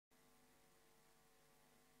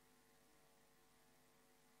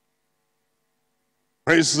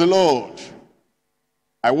Praise the Lord.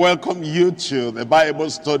 I welcome you to the Bible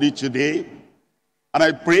study today, and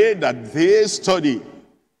I pray that this study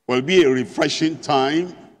will be a refreshing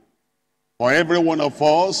time for every one of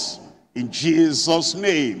us in Jesus'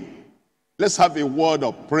 name. Let's have a word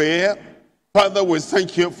of prayer. Father, we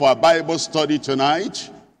thank you for our Bible study tonight.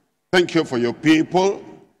 Thank you for your people,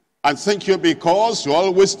 and thank you because you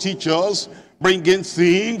always teach us, bringing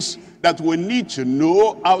things that we need to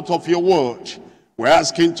know out of your word. We're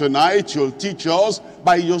asking tonight you'll teach us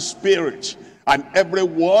by your Spirit, and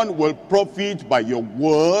everyone will profit by your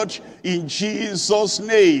word in Jesus'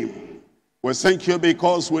 name. We thank you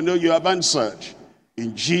because we know you have answered.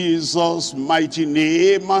 In Jesus' mighty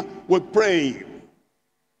name we pray.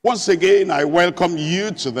 Once again, I welcome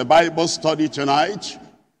you to the Bible study tonight,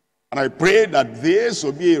 and I pray that this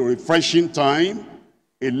will be a refreshing time,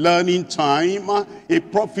 a learning time, a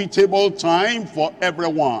profitable time for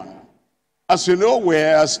everyone. As you know,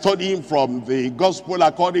 we're studying from the Gospel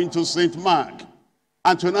according to St. Mark.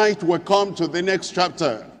 And tonight we come to the next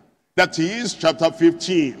chapter. That is chapter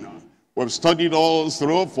 15. We've studied all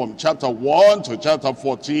through from chapter 1 to chapter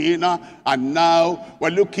 14. And now we're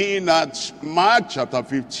looking at Mark chapter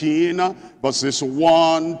 15, verses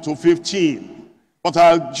 1 to 15. But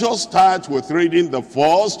I'll just start with reading the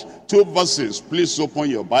first two verses. Please open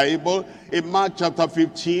your Bible. In Mark chapter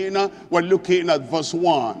 15, we're looking at verse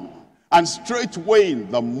 1. And straightway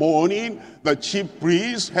in the morning, the chief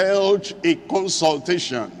priests held a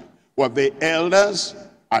consultation with the elders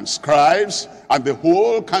and scribes and the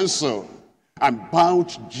whole council, and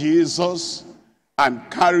bound Jesus and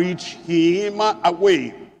carried him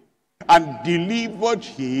away and delivered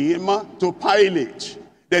him to Pilate.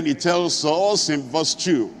 Then he tells us in verse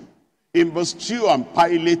 2. In verse 2, and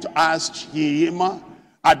Pilate asked him, Art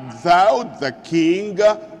thou the king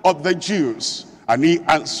of the Jews? And he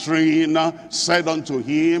answering said unto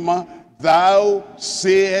him, Thou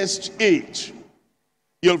sayest it.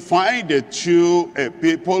 You'll find the two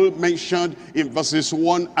people mentioned in verses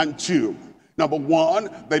 1 and 2. Number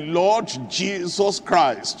 1, the Lord Jesus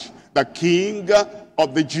Christ, the King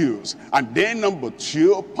of the Jews. And then number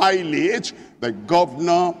 2, Pilate, the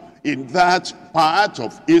governor in that part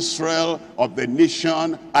of Israel, of the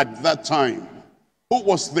nation at that time. Who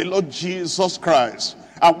was the Lord Jesus Christ?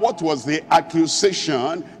 And what was the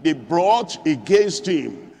accusation they brought against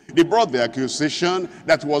him? They brought the accusation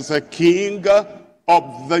that was the king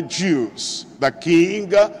of the Jews. The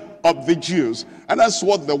king of the Jews. And that's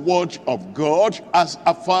what the word of God has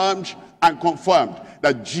affirmed and confirmed.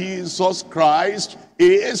 That Jesus Christ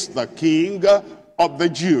is the king of the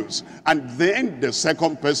Jews. And then the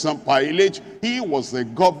second person, Pilate, he was the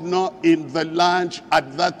governor in the land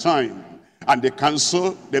at that time. And the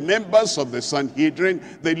council, the members of the Sanhedrin,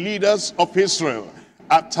 the leaders of Israel,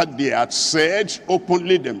 after they had said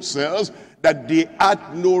openly themselves that they had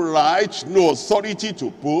no right, no authority to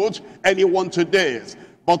put anyone to death.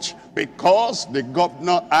 But because the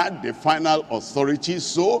governor had the final authority,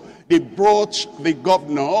 so they brought the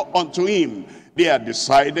governor unto him. They had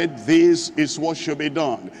decided this is what should be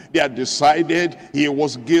done. They had decided he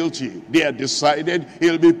was guilty. They had decided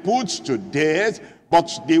he'll be put to death.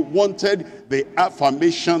 But they wanted the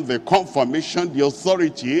affirmation, the confirmation, the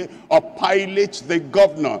authority of Pilate, the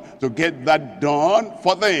governor, to get that done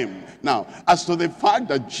for them. Now, as to the fact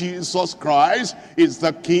that Jesus Christ is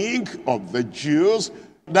the King of the Jews,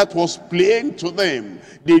 that was plain to them.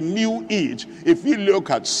 They knew it. If you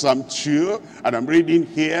look at Psalm 2, and I'm reading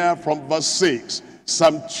here from verse 6.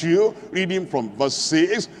 Psalm 2, reading from verse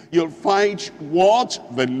 6, you'll find what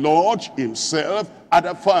the Lord himself had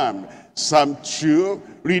affirmed. Psalm 2,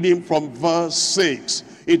 reading from verse 6.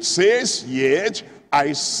 It says, Yet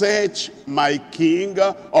I set my king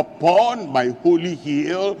upon my holy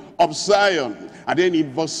hill of Zion. And then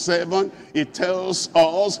in verse 7, it tells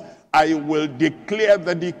us, I will declare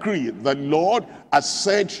the decree. The Lord has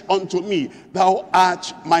said unto me, Thou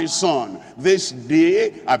art my son. This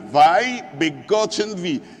day have I begotten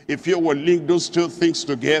thee. If you will link those two things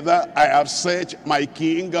together, I have set my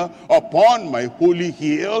king upon my holy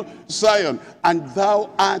hill, Zion, and thou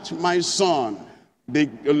art my son. The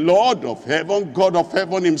Lord of heaven, God of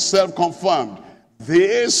heaven himself confirmed.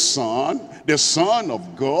 This son, the Son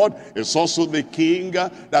of God, is also the king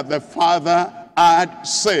that the Father had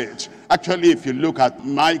said. Actually, if you look at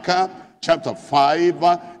Micah chapter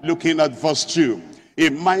 5, looking at verse 2.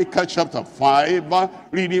 In Micah chapter 5,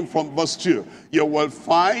 reading from verse 2, you will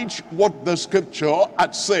find what the scripture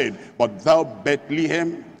had said. But thou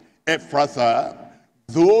Bethlehem Ephrathah,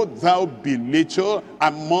 though thou be little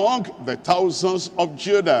among the thousands of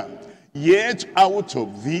Judah, Yet out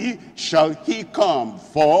of thee shall he come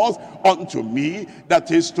forth unto me,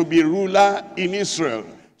 that is to be ruler in Israel,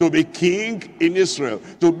 to be king in Israel,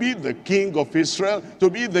 to be the king of Israel, to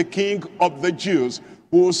be the king of the Jews,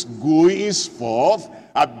 whose goings forth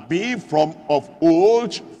have been from of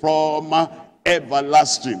old, from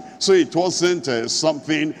everlasting. So it wasn't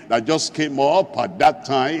something that just came up at that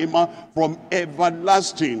time, from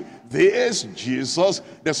everlasting. This Jesus,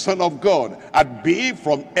 the Son of God, had been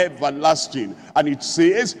from everlasting. And it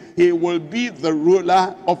says he will be the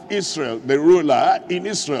ruler of Israel, the ruler in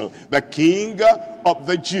Israel, the king of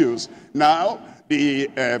the Jews. Now, the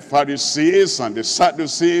Pharisees and the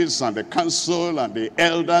Sadducees and the council and the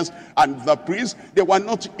elders and the priests, they were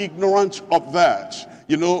not ignorant of that.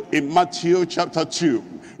 You know, in Matthew chapter 2,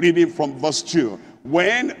 reading from verse 2,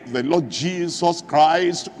 when the Lord Jesus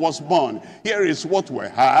Christ was born. Here is what we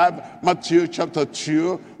have. Matthew chapter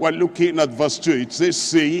 2, we're looking at verse 2. It says,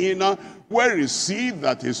 saying, where is he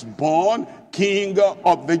that is born King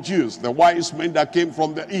of the Jews? The wise men that came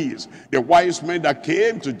from the east, the wise men that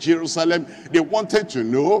came to Jerusalem, they wanted to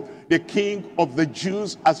know the King of the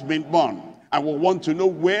Jews has been born. And we want to know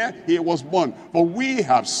where he was born. For we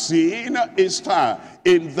have seen a star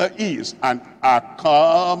in the east and are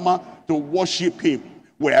come to worship him.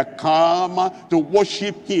 We are come to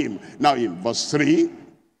worship him. Now in verse 3,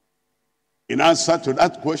 in answer to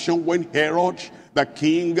that question, when Herod the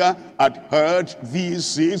king had heard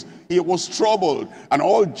these things, he was troubled, and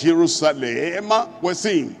all Jerusalem was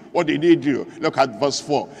saying, what did he do? Look at verse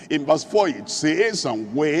 4. In verse 4 it says,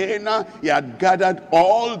 and when he had gathered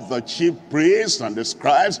all the chief priests and the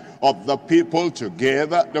scribes of the people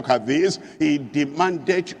together, look at this, he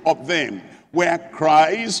demanded of them where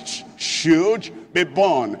Christ should be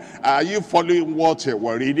born. Are you following what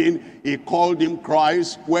we're reading? He called him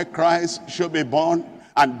Christ, where Christ should be born.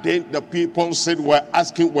 And then the people said,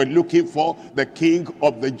 we're looking for the King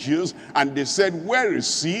of the Jews. And they said, where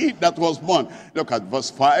is he that was born? Look at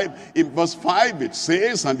verse 5. In verse 5 it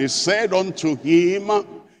says, and they said unto him,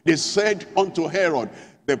 they said unto Herod,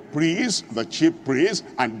 the priests, the chief priests,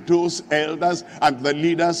 and those elders and the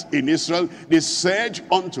leaders in Israel, they said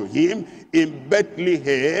unto him, in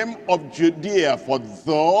Bethlehem of Judea, for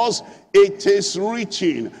thus it is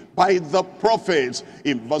written by the prophets.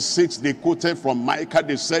 In verse 6 they quoted from Micah,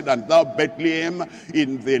 they said, and thou Bethlehem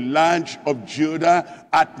in the land of Judah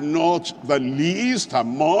art not the least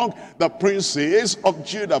among the princes of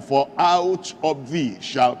Judah, for out of thee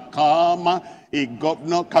shall come a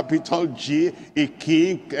governor, capital G, a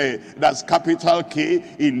king, that's capital K,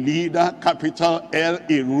 a leader, capital L,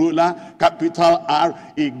 a ruler, capital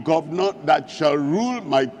R, a governor that shall rule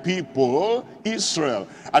my people Israel.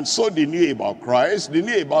 And so they knew about Christ, they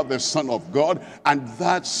knew about the Son of God, and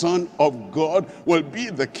that Son of God will be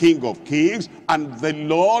the King of Kings and the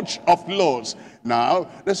Lord of Lords. Now,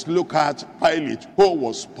 let's look at Pilate. Who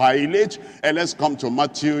was Pilate? And let's come to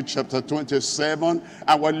Matthew chapter 27,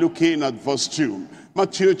 and we're looking at verse 2.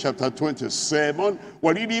 Matthew chapter 27,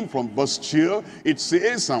 we're reading from verse 2. It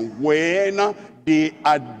says, and when they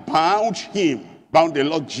had bound the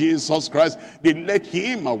Lord Jesus Christ, they led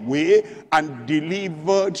him away and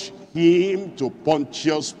delivered him to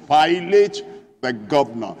Pontius Pilate, the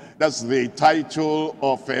governor. That's the title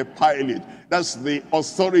of Pilate. That's the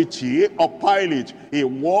authority of Pilate. He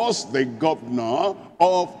was the governor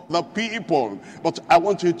of the people. But I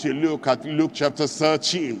want you to look at Luke chapter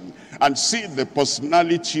 13 and see the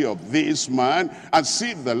personality of this man, and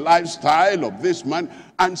see the lifestyle of this man,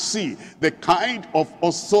 and see the kind of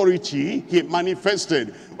authority he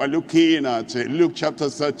manifested. We're looking at Luke chapter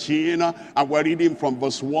 13, and we're reading from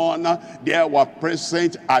verse 1. There were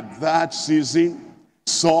present at that season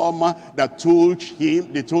some that told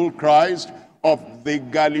him, they told Christ, of the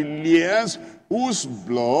Galileans whose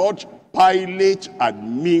blood Pilate had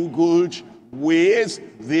mingled with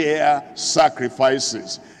their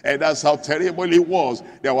sacrifices. And that's how terrible it was.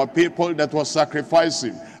 There were people that were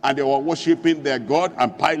sacrificing, and they were worshiping their God,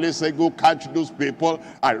 and Pilate said, go catch those people,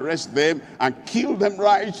 arrest them, and kill them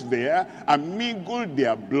right there, and mingle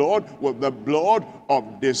their blood with the blood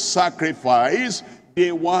of the sacrifice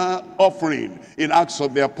they were offering. In Acts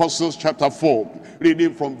of the Apostles chapter 4,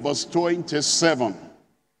 reading from verse 27.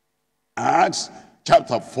 Acts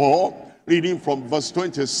chapter 4, reading from verse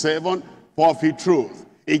 27. For of a truth,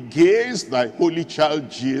 against thy holy child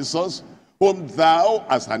Jesus, whom thou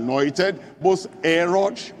hast anointed, both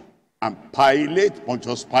Herod and Pilate,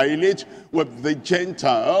 Pontius Pilate, with the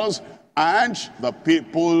Gentiles and the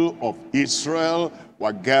people of Israel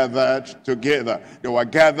were gathered together. They were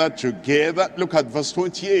gathered together. Look at verse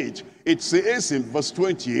 28. It says in verse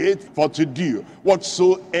 28, for to do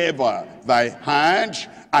whatsoever thy hand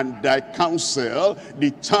and thy counsel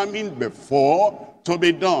determined before to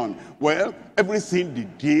be done. Well, everything they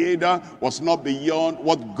did was not beyond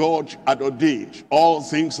what God had ordained. All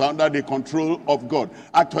things under the control of God.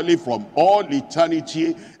 Actually, from all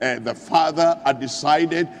eternity, the Father had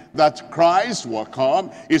decided that Christ will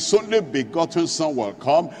come. His only begotten Son will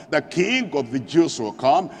come. The King of the Jews will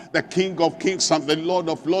come. The King of Kings and the Lord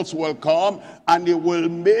of Lords will come. And he will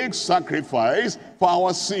make sacrifice for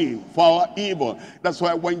our sin, for our evil. That's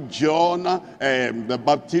why when John the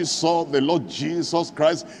Baptist saw the Lord Jesus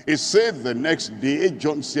Christ, he said the next day,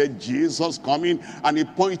 John said, Jesus coming, and he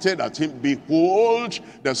pointed at him, behold,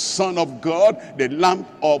 the Son of God, the Lamb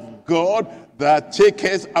of God, that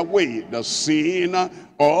taketh away the sin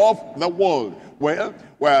of the world. Well,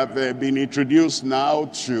 we have been introduced now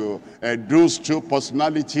to those two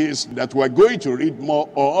personalities that we're going to read more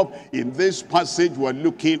of in this passage we're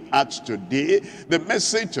looking at today. The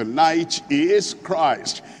message tonight is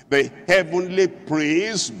Christ, the heavenly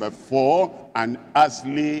prince before an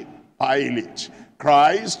earthly Pilate.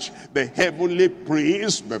 Christ, the heavenly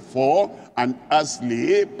prince before an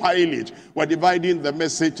earthly Pilate. We're dividing the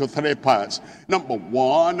message to three parts. Number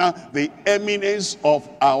one, the eminence of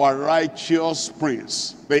our righteous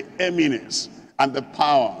prince. The eminence and the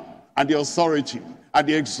power and the authority and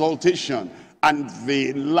the exaltation and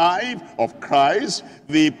the life of Christ,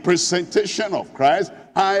 the presentation of Christ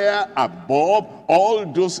higher above all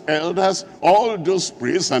those elders, all those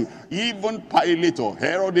priests, and even Pilate or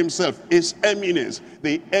Herod himself, his eminence,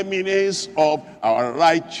 the eminence of our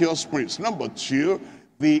righteous prince. Number two,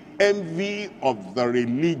 the envy of the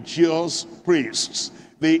religious priests.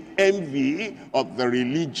 The envy of the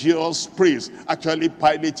religious priests. Actually,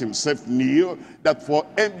 Pilate himself knew that for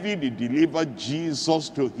envy they delivered Jesus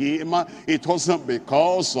to him. It wasn't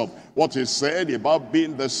because of what he said about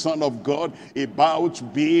being the Son of God,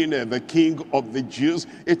 about being the King of the Jews.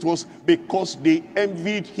 It was because they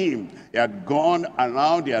envied him. He had gone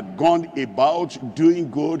around, he had gone about doing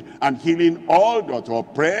good and healing all that were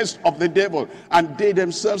oppressed of the devil. And they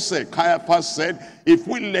themselves said, Caiaphas said, if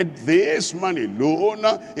we let this man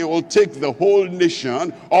alone, he will take the whole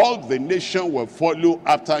nation. All the nation will follow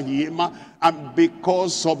after him. And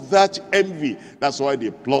because of that envy, that's why they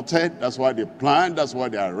plotted, that's why they planned, that's why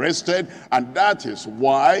they arrested, and that is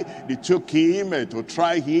why they took him to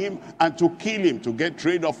try him and to kill him, to get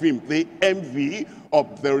rid of him. The envy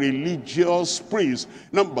of the religious priests.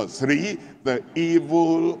 Number three, the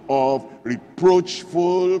evil of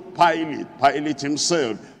reproachful Pilate. Pilate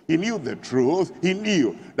himself. He knew the truth. He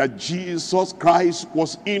knew that Jesus Christ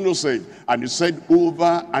was innocent. And he said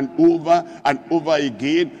over and over and over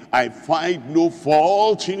again, I find no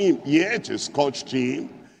fault in him. Yet he scourged him.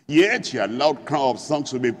 Yet he allowed crown of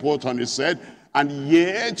thorns to be put on his head. And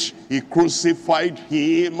yet he crucified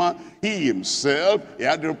him. He himself, he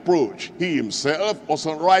had reproach. He himself was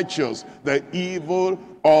unrighteous. The evil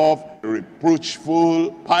of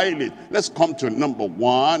reproachful Pilate. Let's come to number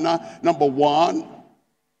one. Number one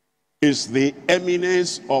is the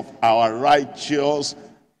eminence of our righteous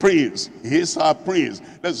prince. He is our prince.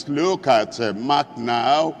 Let's look at Mark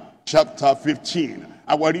now, chapter 15.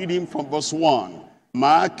 And we're reading from verse 1.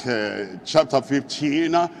 Mark chapter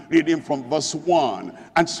 15, reading from verse 1.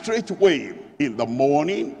 And straightway in the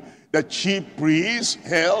morning, the chief priests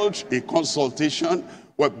held a consultation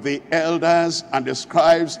with the elders and the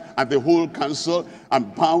scribes and the whole council,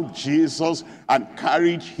 and bound Jesus and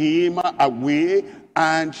carried him away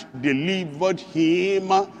and delivered him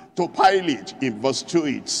to Pilate. In verse 2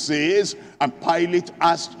 it says, and Pilate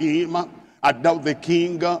asked him, art thou the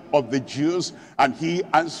king of the Jews? And he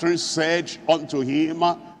answering said unto him,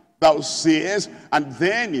 thou sayest. And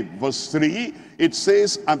then in verse 3 it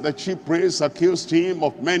says, and the chief priests accused him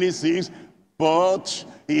of many things, but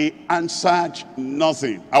he answered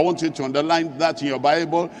nothing. I want you to underline that in your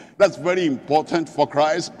Bible. That's very important for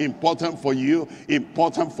Christ, important for you,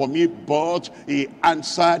 important for me, but he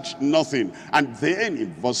answered nothing. And then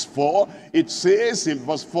in verse 4, it says in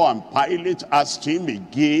verse 4, and Pilate asked him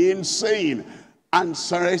again, saying,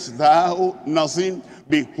 answerest thou nothing?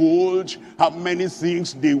 Behold, how many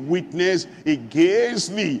things they witness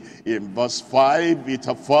against thee. In verse 5, it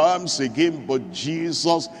affirms again, but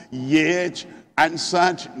Jesus yet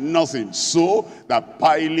answered nothing. So that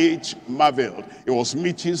Pilate marveled. He was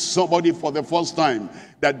meeting somebody for the first time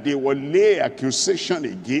that they will lay accusation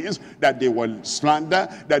against, that they will slander,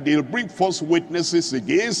 that they'll bring false witnesses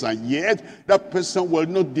against, and yet that person will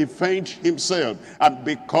not defend himself. And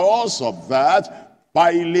because of that,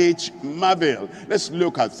 Pilate marveled. Let's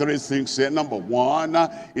look at three things here. Number one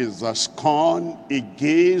is the scorn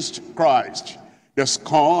against Christ. The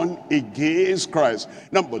scorn against Christ.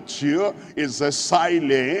 Number two is the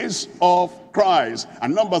silence of Christ.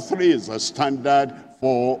 And number three is the standard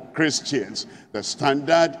for Christians. The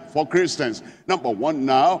standard for Christians. Number one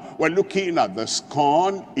now, we're looking at the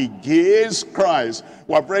scorn against Christ.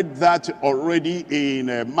 We have read that already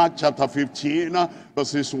in Mark chapter 15,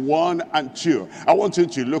 verses 1 and 2. I want you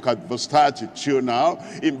to look at verse 32 now.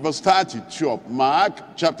 In verse 32 of Mark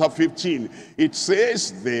chapter 15, it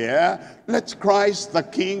says there, let Christ the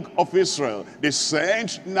King of Israel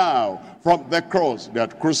descend now from the cross. They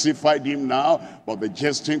had crucified him now, but the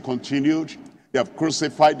jesting continued. They have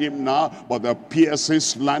crucified him now, but the piercing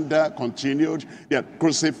slander continued. They have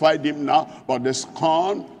crucified him now, but the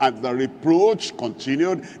scorn and the reproach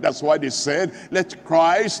continued. That's why they said, let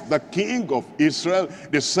Christ, the King of Israel,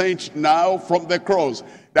 descend now from the cross,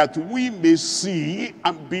 that we may see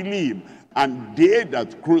and believe. And they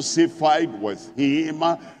that crucified with him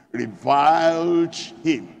reviled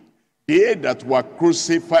him. They that were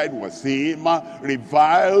crucified with him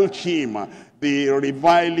reviled him. The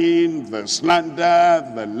reviling, the slander,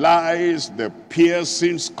 the lies, the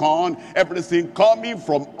piercing scorn, everything coming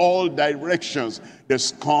from all directions. The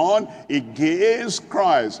scorn against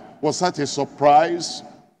Christ. Was that a surprise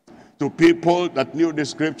to people that knew the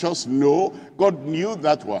scriptures? No. God knew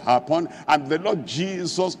that will happen, and the Lord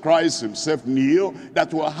Jesus Christ himself knew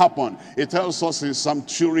that will happen. It tells us in Psalm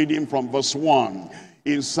 2, reading from verse 1.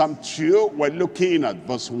 In Psalm 2, we're looking at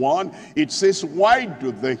verse 1. It says, why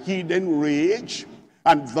do the heathen rage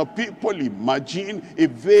and the people imagine a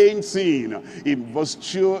vain thing? In verse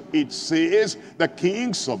 2, it says, the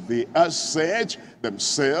kings of the earth set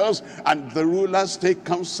themselves, and the rulers take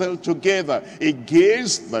counsel together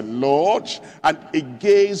against the Lord and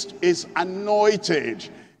against his anointed.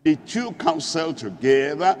 The two counsel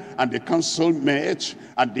together, and the council met,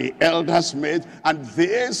 and the elders met, and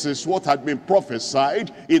this is what had been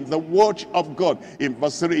prophesied in the word of God. In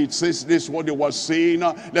verse 3 it says this, what they were saying,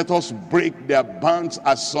 let us break their bands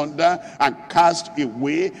asunder and cast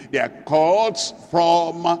away their cords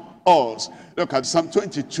from us. Look at Psalm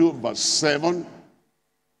 22 verse 7.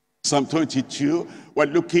 Psalm 22, we're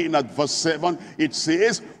looking at verse 7. It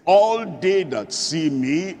says, all they that see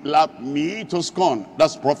me laugh me to scorn.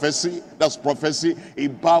 That's prophecy. That's prophecy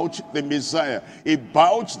about the Messiah,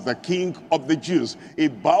 about the King of the Jews,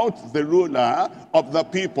 about the ruler of the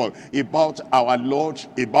people, about our Lord,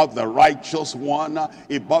 about the righteous one,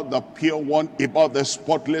 about the pure one, about the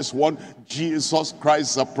spotless one, Jesus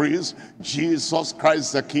Christ the Prince, Jesus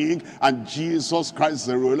Christ the King, and Jesus Christ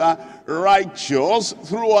the ruler, righteous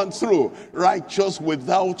through and through, righteous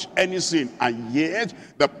without any sin. And yet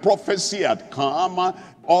the prophecy had come,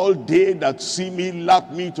 all they that see me laugh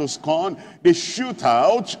me to scorn. They shoot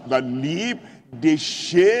out the lip, they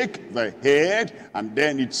shake the head. And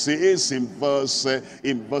then it says in verse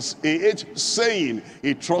 8, saying,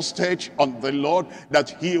 he trusted on the Lord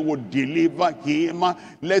that he would deliver him.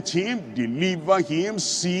 Let him deliver him,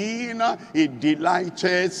 seeing he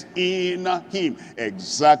delighteth in him.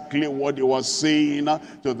 Exactly what he was saying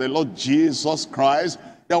to the Lord Jesus Christ.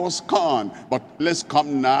 There was scorn. But let's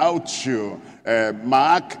come now to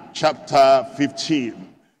Mark chapter 15.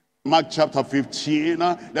 Mark chapter 15,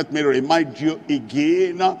 let me remind you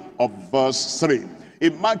again of verse 3.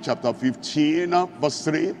 In Mark chapter 15, verse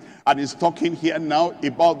 3, and he's talking here now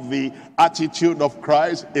about the attitude of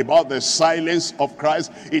Christ, about the silence of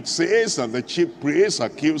Christ. It says that the chief priests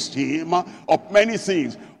accused him of many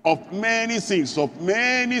things. Of many things.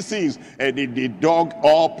 And they dug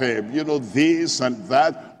up, this and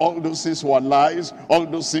that. All those things were lies. All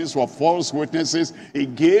those things were false witnesses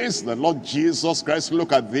against the Lord Jesus Christ.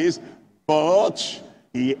 Look at this. But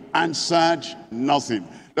he answered nothing.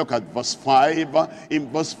 Look at verse 5. In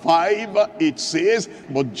verse 5, it says,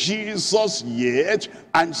 but Jesus yet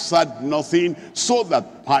answered nothing, so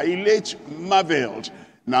that Pilate marveled.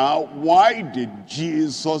 Now, why did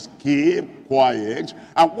Jesus keep quiet?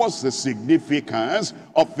 And what's the significance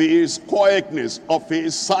of his quietness, of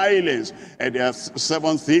his silence? And there's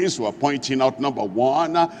 7 things we're pointing out. Number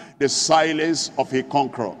 1, the silence of a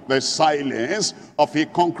conqueror. The silence of a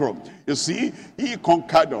conqueror. You see, he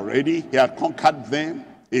conquered already. He had conquered them.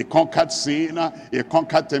 He conquered sin, he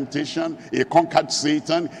conquered temptation, he conquered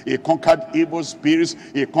Satan, he conquered evil spirits,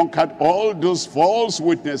 he conquered all those false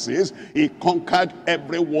witnesses, he conquered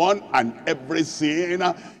everyone and everything.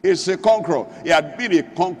 He's a conqueror. He had been a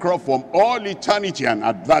conqueror from all eternity, and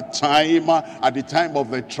at that time, at the time of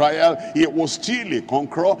the trial, he was still a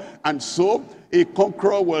conqueror. And so A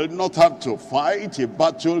conqueror will not have to fight a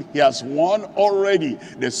battle he has won already.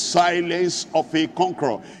 The silence of a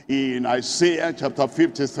conqueror. In Isaiah chapter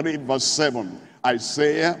 53 verse 7.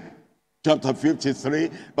 Isaiah chapter 53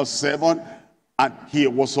 verse 7. And he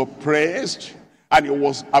was oppressed and he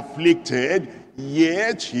was afflicted,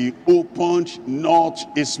 yet he opened not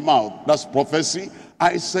his mouth. That's prophecy.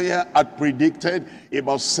 Isaiah had predicted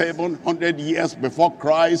about 700 years before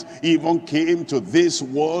Christ even came to this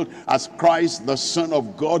world as Christ, the Son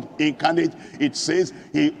of God incarnate. It says,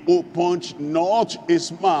 he opened not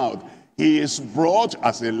his mouth. He is brought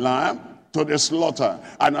as a lamb to the slaughter,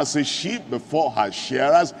 and as a sheep before her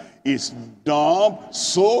shearers is dumb,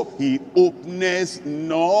 so he openeth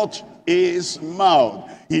not his mouth.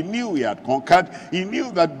 He knew he had conquered. He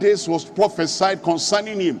knew that this was prophesied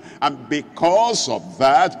concerning him. And because of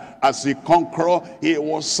that, as a conqueror, he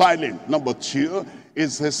was silent. Number two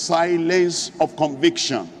is the silence of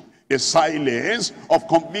conviction. The silence of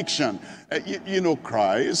conviction. You know,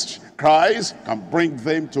 Christ can bring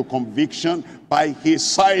them to conviction by his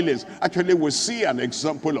silence. Actually, we see an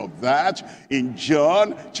example of that in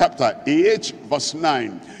John chapter 8 verse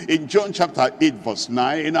 9. In John chapter 8 verse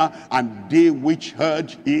 9, and they which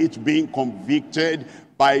heard it being convicted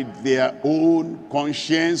by their own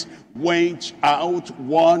conscience went out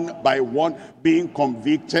one by one, being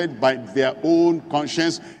convicted by their own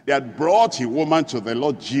conscience. They had brought a woman to the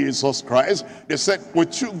Lord Jesus Christ. They said, we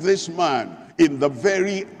took this man in the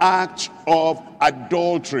very act of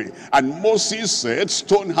adultery, and Moses said,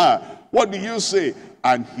 stone her. What do you say?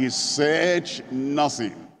 And he said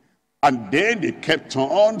nothing. And then they kept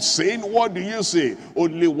on saying, what do you say?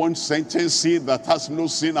 Only one sentence, see that has no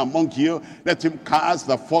sin among you, let him cast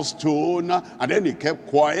the first stone. And then they kept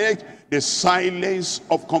quiet. The silence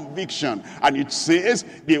of conviction. And it says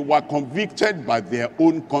they were convicted by their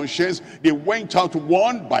own conscience. They went out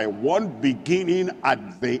one by one, beginning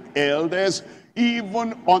at the eldest,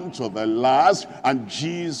 even unto the last, and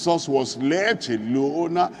Jesus was left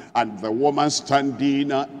alone, and the woman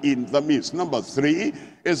standing in the midst. Number three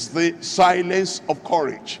is the silence of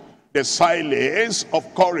courage. The silence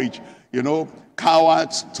of courage. You know,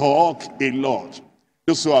 cowards talk a lot.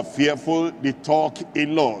 Those who are fearful, they talk a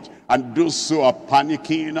lot. And those who are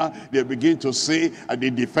panicking, they begin to say, and they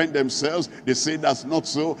defend themselves. They say that's not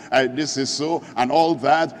so, this is so, and all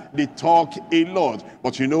that. They talk a lot.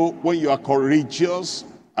 But you know, when you are courageous,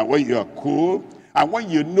 and when you are cool, and when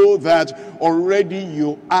you know that already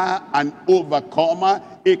you are an overcomer,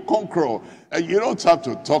 a conqueror, you don't have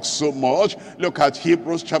to talk so much. Look at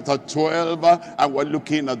Hebrews chapter 12, and we're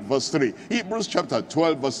looking at verse 3. Hebrews chapter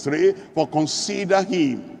 12, verse 3, for consider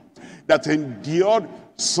him that endured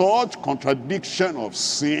such contradiction of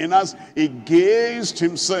sinners against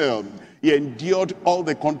himself. He endured all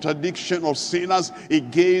the contradiction of sinners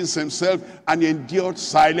against himself, and he endured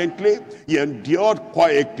silently. He endured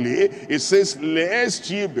quietly. It says,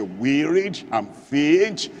 lest ye be wearied and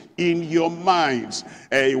faint in your minds.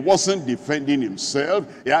 He wasn't defending himself.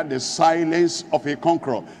 He had the silence of a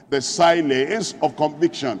conqueror, the silence of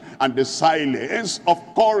conviction, and the silence of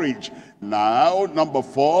courage. Now, number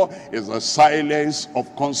four is the silence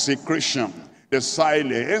of consecration. The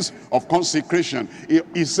silence of consecration.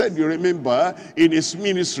 He said, you remember, in his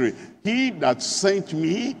ministry, he that sent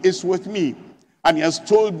me is with me, and he has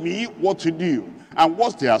told me what to do, and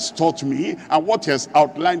what he has taught me, and what he has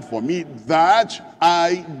outlined for me, that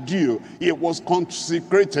I do. He was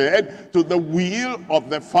consecrated to the will of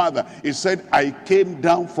the Father. He said, I came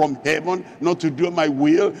down from heaven not to do my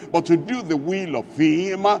will, but to do the will of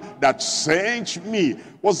him that sent me.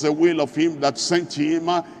 What's the will of him that sent him?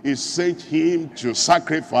 He sent him to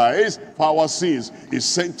sacrifice for our sins. He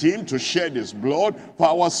sent him to shed his blood for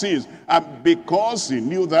our sins. And because he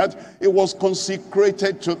knew that, he was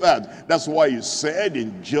consecrated to that. That's why he said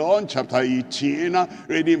in John chapter 18,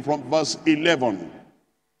 reading from verse 11.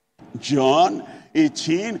 John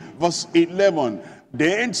 18, verse 11.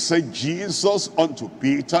 Then said Jesus unto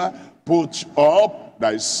Peter, put up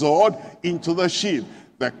thy sword into the sheath.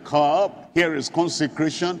 The cup, here is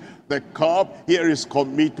consecration. The cup, here is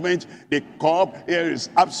commitment. The cup, here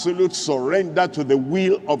is absolute surrender to the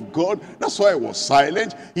will of God. That's why he was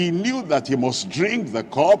silent. He knew that he must drink the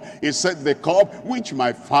cup. He said, the cup which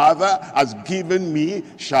my Father has given me,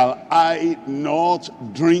 shall I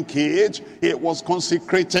not drink it? It was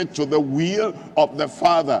consecrated to the will of the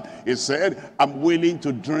Father. He said, I'm willing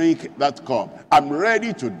to drink that cup. I'm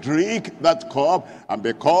ready to drink that cup. And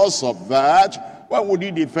because of that, why would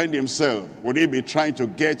he defend himself? Would he be trying to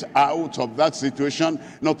get out of that situation,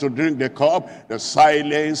 not to drink the cup? The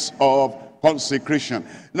silence of consecration.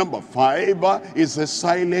 Number five is the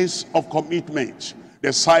silence of commitment.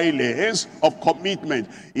 The silence of commitment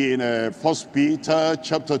in 1 Peter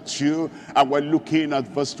chapter 2, and we're looking at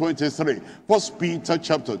verse 23. 1 Peter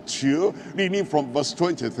chapter 2, reading from verse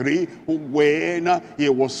 23, when he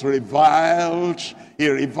was reviled, he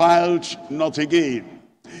reviled not again.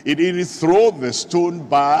 He didn't throw the stone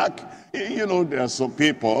back. You know, there are some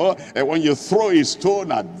people, when you throw a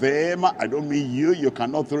stone at them, I don't mean you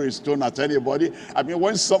cannot throw a stone at anybody. I mean,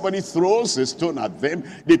 when somebody throws a stone at them,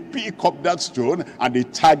 they pick up that stone and they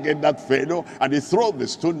target that fellow and they throw the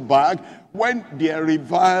stone back. When they are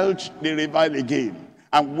reviled, they revile again.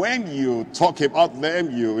 And when you talk about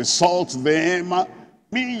them, you insult them,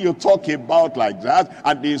 you talk about like that,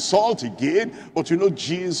 and they insult again. But you know,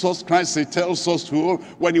 Jesus Christ, he tells us to,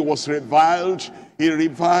 when he was reviled, he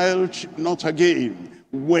reviled not again.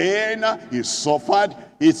 When he suffered,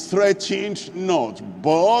 he threatened not,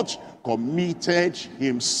 but committed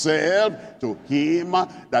himself to him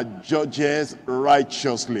that judgeth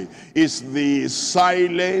righteously. It's the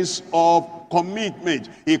silence of commitment.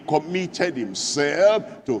 He committed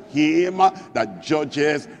himself to him that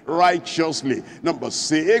judgeth righteously. Number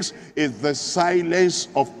 6 is the silence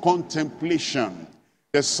of contemplation.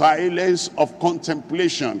 The silence of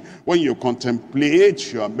contemplation. When you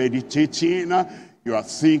contemplate, you are meditating, you are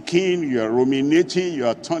thinking, you are ruminating, you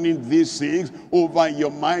are turning these things over in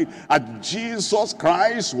your mind. And Jesus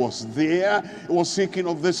Christ was there. He was thinking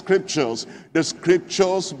of the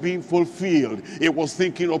scriptures being fulfilled. He was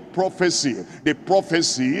thinking of prophecy, the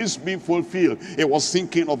prophecies being fulfilled. He was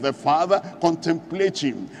thinking of the Father,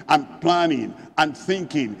 contemplating and planning and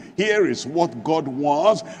thinking. Here is what God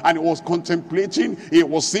was, and he was contemplating. He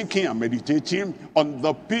was thinking and meditating on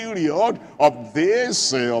the period of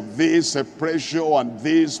this pressure and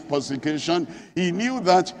this persecution. He knew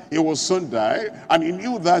that he will soon die, and he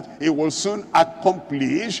knew that he will soon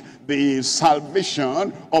accomplish the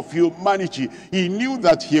salvation of humanity. He knew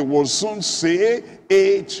that he will soon say,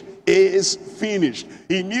 "It is finished."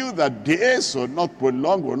 He knew that days will not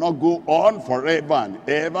prolong, will not go on forever and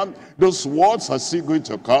ever. Those words are still going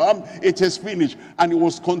to come. It is finished. And he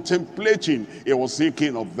was contemplating. He was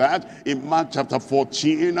thinking of that in Mark chapter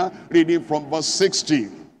 14, reading from verse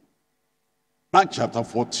 16. Mark chapter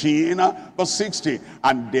 14, verse 16.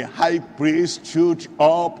 And the high priest stood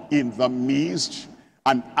up in the midst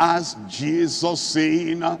and asked Jesus,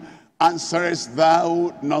 saying, "Answerest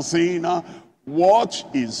thou nothing? What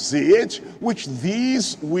is it which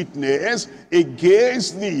these witness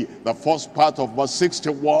against thee?" The first part of verse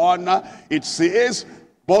 61, it says,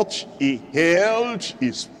 "But he held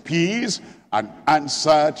his peace and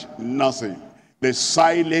answered nothing." The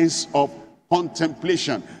silence of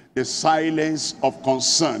contemplation, the silence of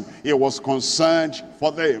concern. He was concerned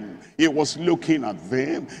for them. He was looking at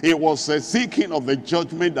them. He was thinking of the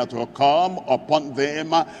judgment that will come upon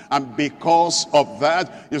them. And because of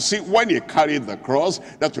that, you see, when he carried the cross,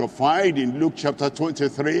 that you'll find in Luke chapter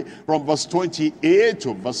 23, from verse 28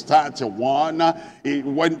 to verse 31,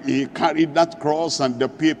 when he carried that cross and the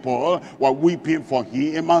people were weeping for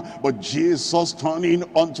him, but Jesus turning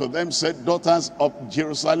unto them said, "Daughters of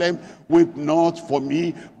Jerusalem, weep not for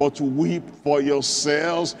me, but weep for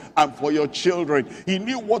yourselves and for your children." He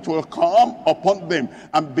knew what will come upon them,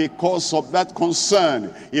 and because of that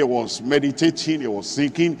concern, he was meditating, he was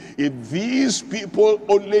thinking, if these people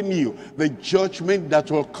only knew the judgment that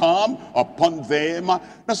will come upon them.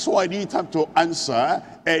 That's why I didn't have to answer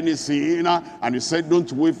anything. And he said, "Don't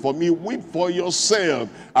weep for me, weep for yourself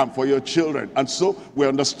and for your children." And so we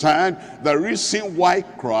understand the reason why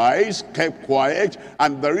Christ kept quiet,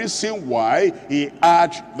 and the reason why he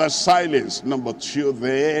had the silence. Number 2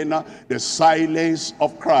 then, the silence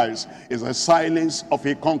of Christ is the silence of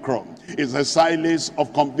a conqueror. It's the silence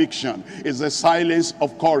of conviction. It's the silence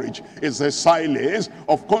of courage. It's the silence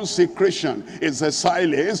of consecration. It's the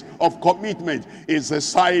silence of commitment. It's the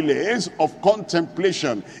silence of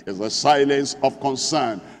contemplation. It's the silence of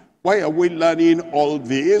concern. Why are we learning all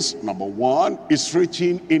this? Number 1, it's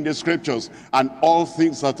written in the scriptures, and all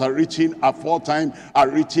things that are written aforetime are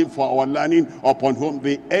written for our learning, upon whom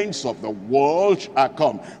the ends of the world are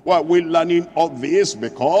come. Why are we learning all this?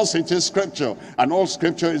 Because it is scripture, and all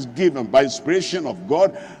scripture is given by inspiration of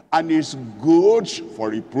God, and is good for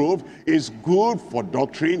reproof, is good for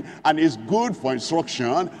doctrine, and is good for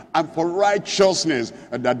instruction and for righteousness,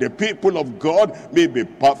 and that the people of God may be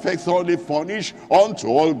perfect, thoroughly furnished unto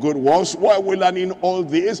all good works. Why are we learning all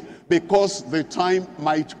this? because the time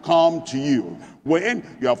might come to you when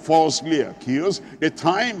you are falsely accused. The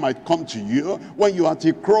time might come to you when you are at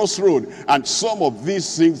a crossroad, and some of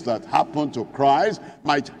these things that happen to Christ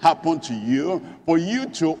might happen to you. For you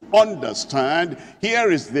to understand, here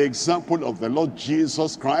is the example of the Lord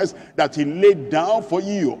Jesus Christ that he laid down for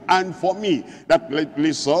you and for me. That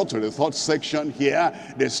leads us to the third section here,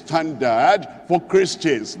 the standard for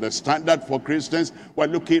Christians. The standard for Christians. We're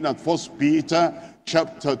looking at 1 Peter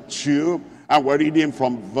chapter 2, and we're reading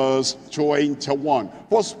from verse 21.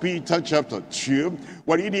 1 Peter chapter 2,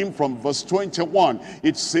 we're reading from verse 21.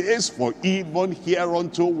 It says, for even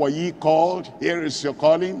hereunto were ye called. Here is your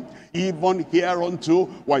calling. Even hereunto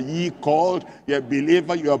were ye called. You're a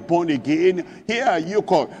believer, you are born again. Here are you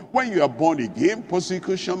called. When you are born again,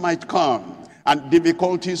 persecution might come, and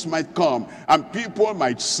difficulties might come, and people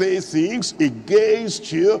might say things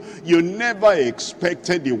against you you never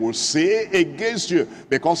expected they would say against you,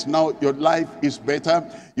 because now your life is better.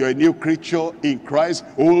 You're a new creature in Christ.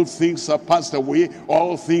 All things are passed away,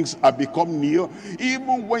 all things are become new.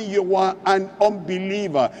 Even when you were an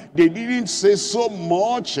unbeliever, they didn't say so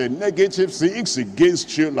much negative things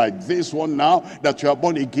against you like this one. Now that you are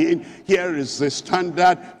born again, here is the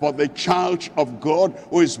standard for the child of God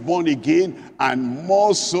who is born again, and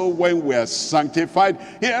more so when we are sanctified.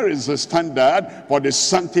 Here is the standard for the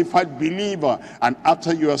sanctified believer. And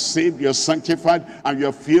after you are saved, you are sanctified, and you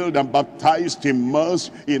are filled and baptized,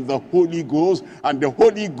 immersed in the Holy Ghost, and the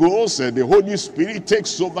Holy Ghost, the Holy Spirit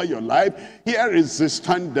takes over your life. Here is the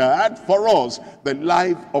standard for us, the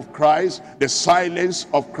life of Christ, the silence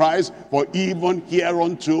of Christ. For even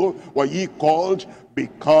hereunto were ye called,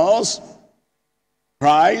 because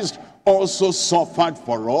Christ also suffered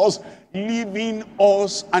for us, leaving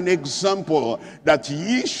us an example that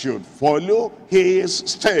ye should follow his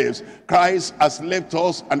steps. Christ has left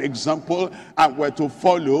us an example, and we're to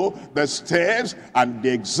follow the steps and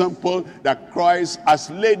the example that Christ has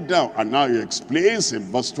laid down. And now he explains in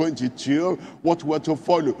verse 22 what we're to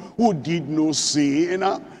follow. Who did no sin,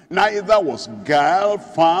 neither was guile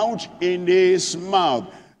found in his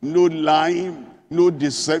mouth. No lying, no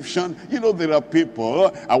deception. You know, there are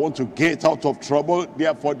people, I want to get out of trouble,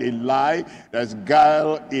 therefore they lie. There's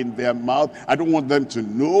guile in their mouth. I don't want them to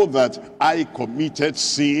know that I committed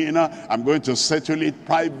sin. I'm going to settle it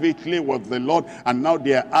privately with the Lord, and now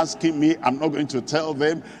they are asking me. I'm not going to tell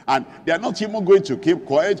them, and they are not even going to keep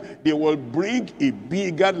quiet. They will bring a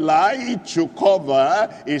bigger lie to cover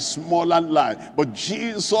a smaller lie. But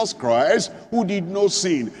Jesus Christ, who did no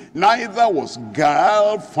sin, neither was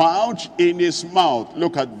guile found in his mouth.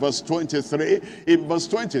 Look at verse 23. In verse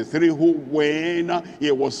 23, who when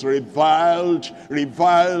he was reviled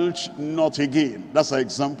not again. That's an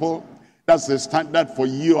example. That's the standard for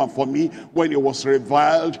you and for me. When he was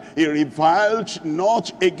reviled, he reviled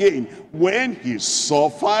not again. When he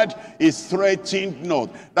suffered, he threatened not.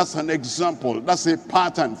 That's an example. That's a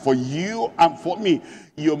pattern for you and for me.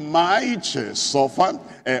 You might suffer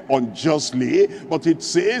unjustly, but it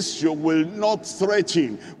says you will not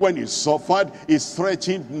threaten. When he suffered, he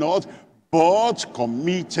threatened not, but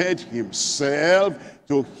committed himself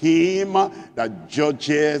to him that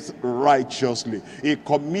judgeth righteously. He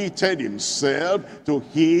committed himself to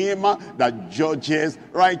him that judgeth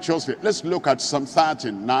righteously. Let's look at Psalm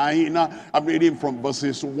 39. I'm reading from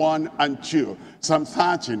verses 1 and 2. Psalm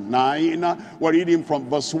 39, we're reading from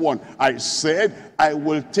verse 1. I said, I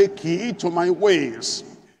will take heed to my ways,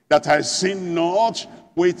 that I sin not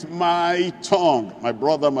with my tongue. My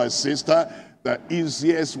brother, my sister, the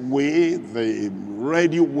easiest way, the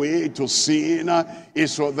ready way to sin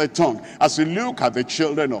is with the tongue. As we look at the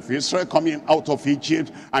children of Israel coming out of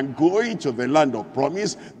Egypt and going to the land of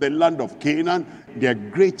promise, the land of Canaan, their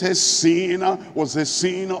greatest sin was the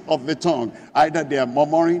sin of the tongue. Either they are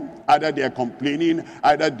murmuring, either they are complaining,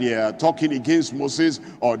 either they are talking against Moses,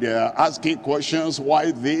 or they are asking questions,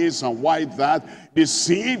 why this and why that. The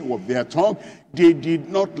sin with their tongue. They did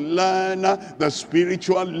not learn the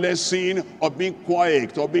spiritual lesson of being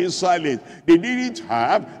quiet or being silent. They didn't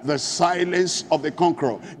have the silence of the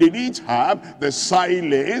conqueror. They didn't have the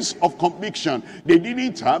silence of conviction. They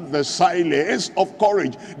didn't have the silence of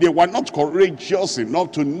courage. They were not courageous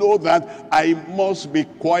enough to know that I must be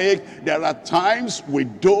quiet. There are times we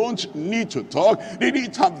don't need to talk. They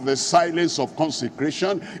didn't have the silence of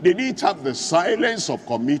consecration. They didn't have the silence of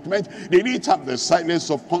commitment. They didn't have the silence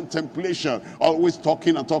of contemplation always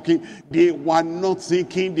talking and talking. They were not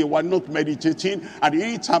thinking, they were not meditating, and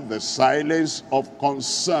they didn't have the silence of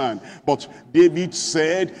concern. But David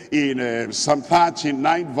said in Psalm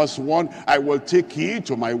 39 verse 1, I will take heed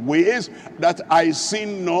to my ways, that I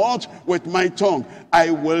sin not with my tongue.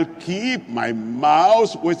 I will keep my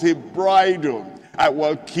mouth with a bridle. I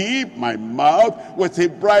will keep my mouth with a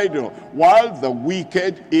bridle while the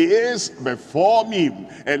wicked is before me.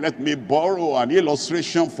 And let me borrow an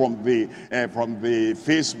illustration from the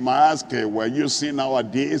face mask we're using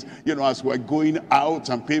nowadays. You know, as we're going out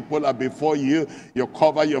and people are before you, you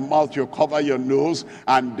cover your mouth, you cover your nose.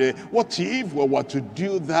 And what if we were to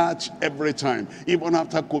do that every time, even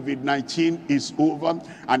after COVID-19 is over,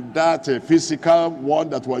 and that physical one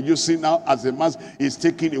that we're using now as a mask is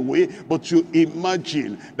taken away, but you imagine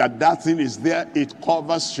that that thing is there, it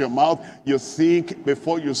covers your mouth. You think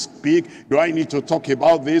before you speak, do I need to talk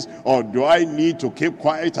about this, or do I need to keep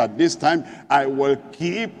quiet at this time? I will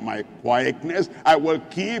keep my quietness, I will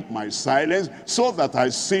keep my silence, so that I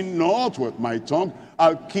sin not with my tongue.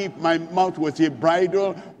 I'll keep my mouth with a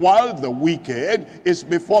bridle while the wicked is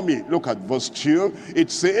before me. Look at verse 2. It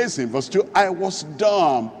says in verse 2, I was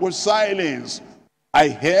dumb with silence. I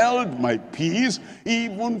held my peace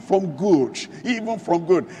even from good, even from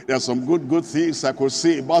good. There's some good things I could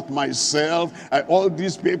say about myself. All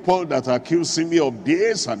these people that are accusing me of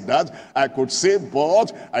this and that, I could say,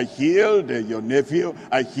 but I healed your nephew,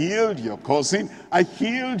 I healed your cousin, I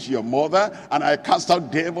healed your mother, and I cast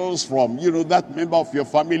out devils from, you know, that member of your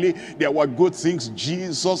family. There were good things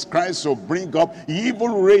Jesus Christ will bring up. He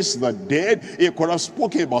even raised the dead. He could have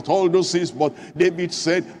spoken about all those things, but David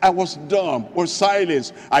said, I was dumb or silent.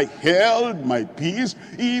 I held my peace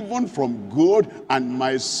even from good, and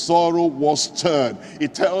my sorrow was stirred.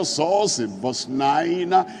 It tells us in verse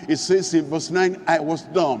 9, it says in verse 9, I was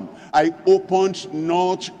dumb. I opened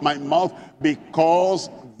not my mouth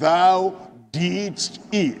because thou didst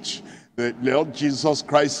eat. The Lord Jesus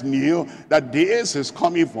Christ knew that this is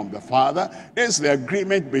coming from the Father. This is the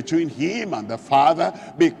agreement between him and the Father.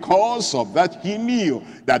 Because of that, he knew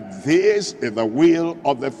that this is the will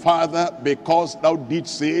of the Father. Because thou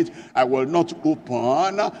didst say it, I will not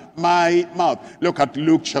open my mouth. Look at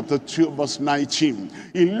Luke chapter 2 verse 19.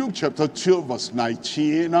 In Luke chapter 2 verse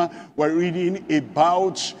 19, we're reading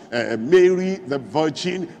about Mary the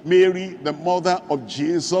Virgin, Mary the mother of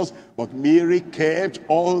Jesus. But Mary kept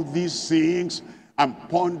all these things and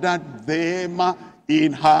pondered them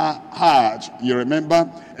in her heart. You remember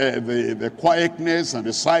the quietness and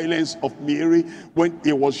the silence of Mary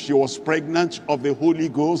when she was pregnant of the Holy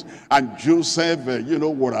Ghost, and Joseph,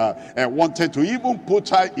 wanted to even put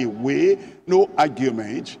her away. No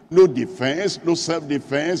argument, no defense, no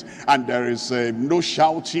self-defense, and there is no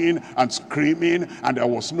shouting and screaming, and there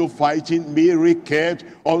was no fighting. Mary kept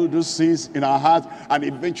all those things in her heart, and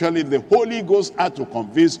eventually the Holy Ghost had to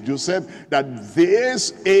convince Joseph that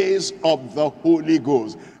this is of the Holy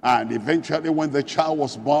Ghost. And eventually when the child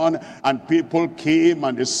was born and people came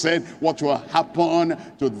and they said, what will happen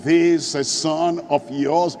to this son of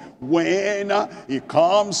yours when he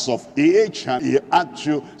comes of age and he had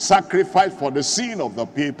to sacrifice for the sin of the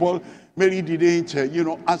people? Mary didn't,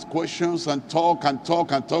 ask questions and talk and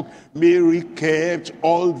talk and talk. Mary kept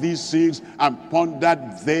all these things and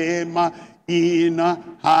pondered them in her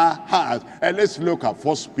heart. And let's look at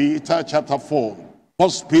 1 Peter chapter 4. 1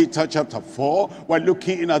 Peter chapter 4, we're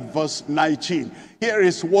looking at verse 19. Here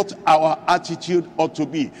is what our attitude ought to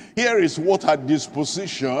be. Here is what our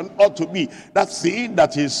disposition ought to be. That thing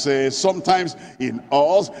that is sometimes in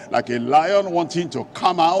us, like a lion wanting to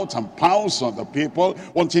come out and pounce on the people,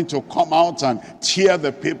 wanting to come out and tear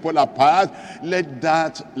the people apart. Let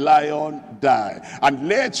that lion die. And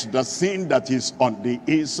let the thing that is on the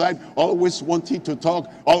inside, always wanting to talk,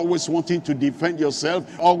 always wanting to defend yourself,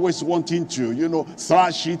 always wanting to,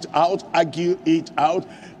 thrash it out, argue it out,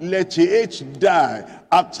 let it die.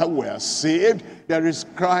 After we're saved, there is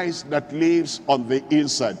Christ that lives on the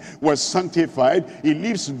inside. We're sanctified. He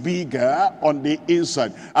lives bigger on the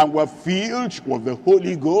inside. And we're filled with the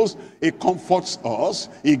Holy Ghost. It comforts us.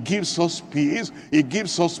 It gives us peace. It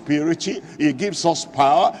gives us purity. It gives us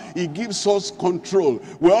power. It gives us control.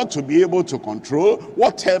 We ought to be able to control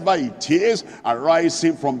whatever it is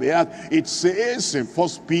arising from the earth. It says in 1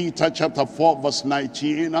 Peter chapter 4 verse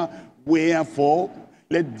 19, wherefore,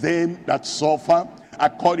 let them that suffer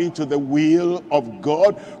according to the will of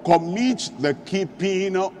God commit the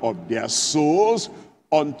keeping of their souls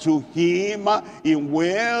unto him in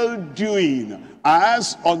well-doing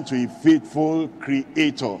as unto a faithful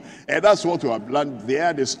creator. And that's what we have learned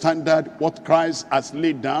there, the standard, what Christ has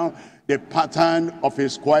laid down. the pattern of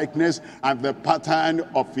his quietness and the pattern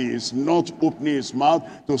of his not opening his mouth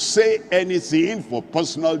to say anything for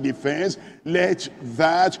personal defense. Let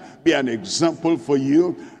that be an example for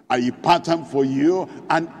you, a pattern for you,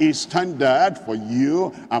 and a standard for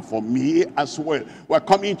you and for me as well. We're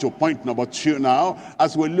coming to point number 2 now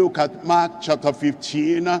as we look at Mark chapter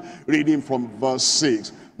 15, reading from verse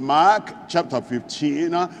 6. Mark chapter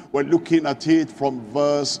 15, we're looking at it from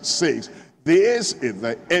verse 6. This is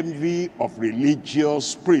the envy of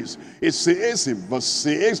religious priests. It says in verse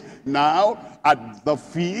 6, now at the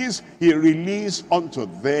feast he released unto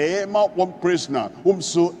them one prisoner,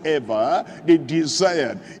 whomsoever they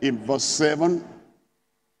desired. In verse 7,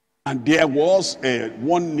 and there was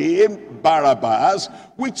one named Barabbas,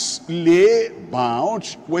 which lay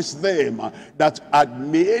bound with them that had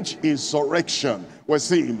made insurrection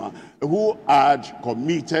with him, who had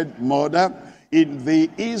committed murder in the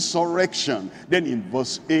insurrection. Then in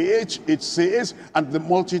verse 8 it says, and the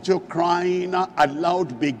multitude crying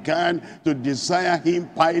aloud began to desire him,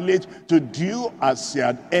 Pilate, to do as he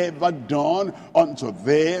had ever done unto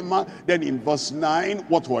them. Then in verse 9,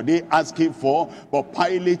 what were they asking for? But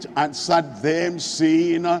Pilate answered them,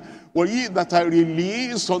 saying, were ye that I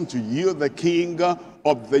release unto you the King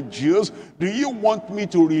of the Jews? Do you want me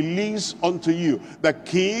to release unto you the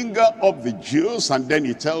King of the Jews? And then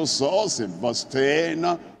he tells us in verse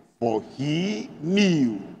 10, for he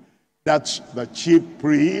knew that the chief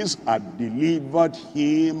priests had delivered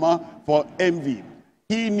him for envy.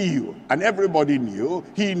 He knew, and everybody knew,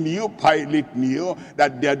 he knew, Pilate knew,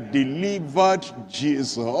 that they had delivered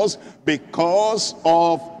Jesus because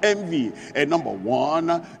of envy. And number 1,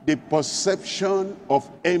 the perception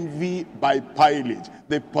of envy by Pilate.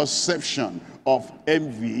 The perception of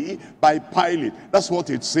envy by Pilate. That's what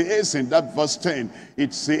it says in that verse 10.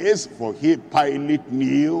 It says, for he, Pilate,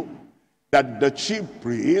 knew that the chief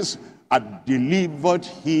priests had delivered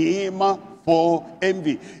him for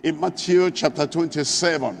envy. In Matthew chapter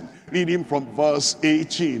 27, reading from verse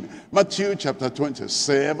 18. Matthew chapter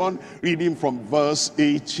 27, reading from verse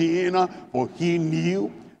 18. For he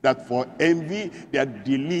knew that for envy they had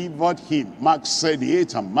delivered him. Mark said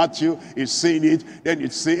it, and Matthew is saying it. Then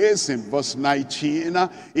it says in verse 19,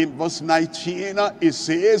 it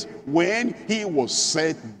says, when he was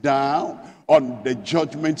set down on the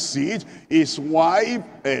judgment seat, his wife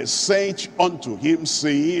sent unto him,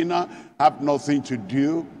 saying, have nothing to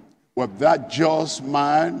do with that just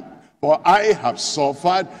man, for I have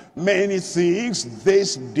suffered many things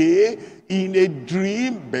this day in a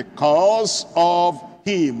dream because of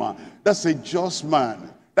him. That's a just man.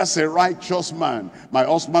 That's a righteous man. My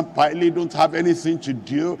husband Pilate don't have anything to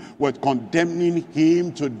do with condemning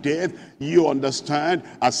him to death. You understand,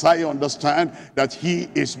 as I understand, that he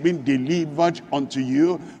is being delivered unto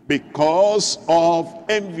you because of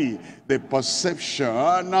envy. The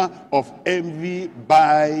perception of envy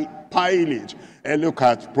by Pilate. And look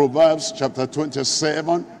at Proverbs chapter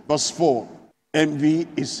 27, verse 4. Envy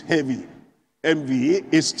is heavy. Envy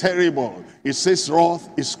is terrible. It says wrath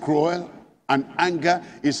is cruel, and anger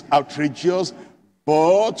is outrageous,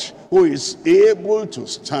 but who is able to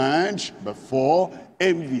stand before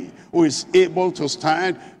envy? Who is able to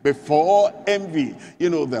stand before envy? You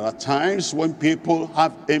know, there are times when people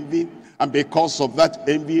have envy, and because of that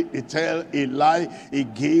envy, they tell a lie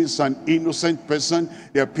against an innocent person.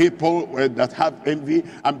 There are people that have envy,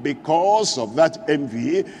 and because of that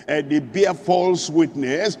envy, they bear false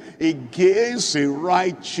witness against a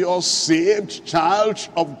righteous, saved child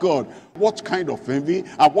of God. What kind of envy,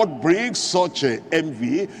 and what brings such a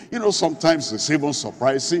envy? You know, sometimes it's even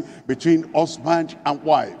surprising between husband and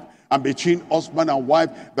wife. And between husband and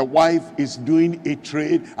wife, the wife is doing a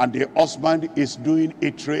trade and the husband is doing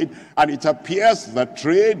a trade, and it appears the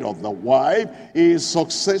trade of the wife is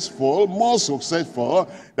successful, more successful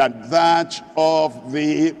than that of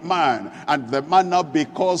the man. And the man now,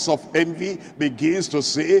 because of envy, begins to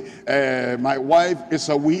say, my wife is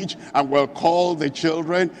a witch, and will call the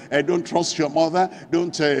children, don't trust your mother,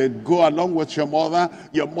 don't go along with your mother.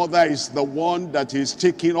 Your mother is the one that is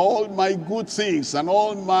taking all my good things and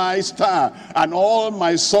all my star and all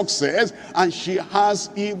my success, and she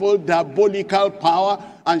has evil diabolical power,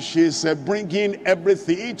 and she's bringing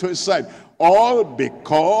everything to his side, all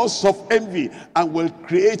because of envy, and will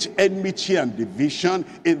create enmity and division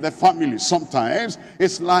in the family. Sometimes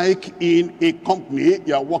it's like in a company,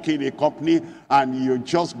 you're working in a company, and you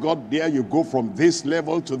just got there, you go from this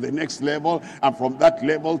level to the next level, and from that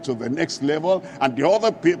level to the next level, and the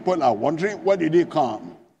other people are wondering, where did he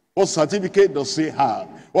come? What certificate does he have?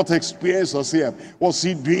 What experience was he? Was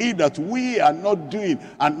he doing that we are not doing?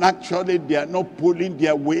 And actually they are not pulling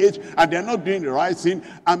their weight and they are not doing the right thing.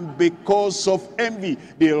 And because of envy,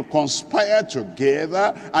 they'll conspire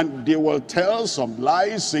together and they will tell some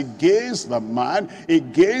lies against the man,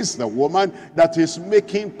 against the woman that is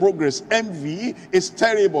making progress. Envy is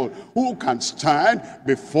terrible. Who can stand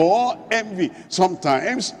before envy?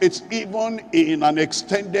 Sometimes it's even in an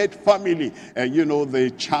extended family. You know,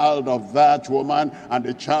 the child of that woman and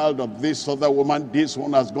the child of this other woman, this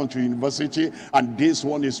one has gone to university and this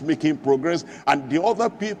one is making progress, and the other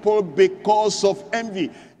people, because of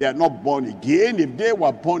envy, they are not born again. If they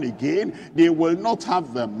were born again, they will not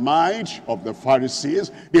have the mind of the Pharisees.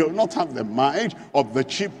 They will not have the mind of the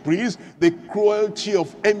chief priests. The cruelty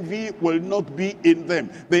of envy will not be in them.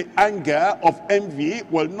 The anger of envy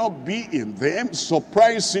will not be in them.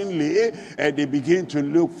 Surprisingly, they begin to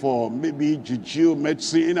look for maybe juju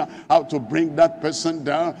medicine, how to bring that person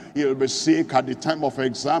down. He'll be sick at the time of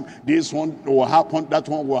exam. This one will happen, that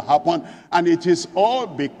one will happen. And it is all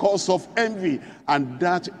because of envy. And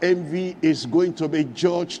that envy is going to be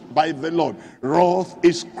judged by the Lord. Wrath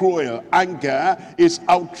is cruel. Anger is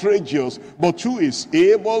outrageous. But who is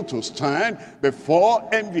able to stand before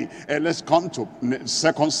envy? And let's come to the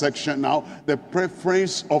second section now. The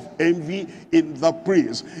preference of envy in the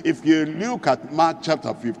priest. If you look at Mark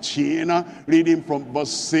chapter 15, reading from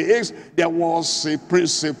verse 6, there was a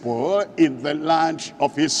principle in the land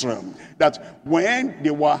of Israel that when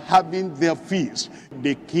they were having their feast,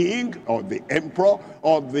 the king or the emperor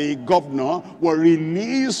or the governor will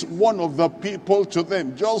release one of the people to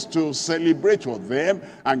them just to celebrate with them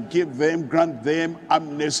and give them, grant them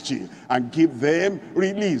amnesty and give them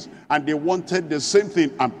release. And they wanted the same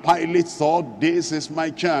thing. And Pilate thought, this is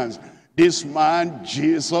my chance. This man,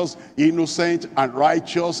 Jesus, innocent and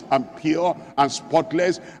righteous and pure and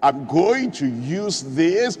spotless, I'm going to use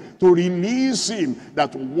this to release him,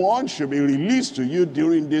 that one should be released to you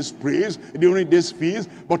during this praise, during this feast.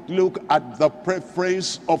 But look at the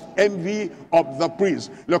preference of envy of the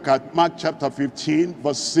priest. Look at Mark chapter 15,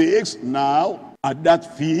 verse 6. Now, at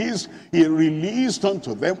that feast, he released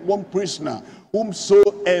unto them one prisoner,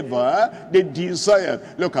 whomsoever they desired.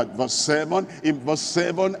 Look at verse 7. In verse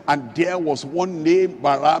 7, and there was one named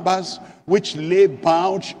Barabbas, which lay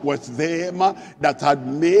bound with them that had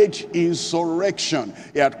made insurrection.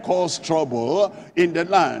 He had caused trouble in the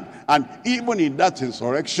land. And even in that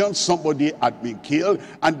insurrection, somebody had been killed,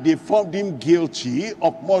 and they found him guilty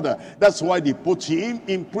of murder. That's why they put him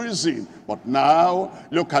in prison. But now,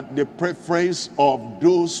 look at the preference of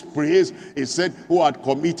those priests. He said, who had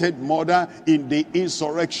committed murder in the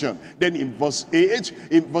insurrection. Then in verse 8,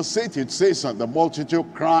 it says, and the multitude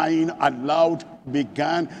crying aloud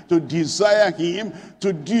began to desire him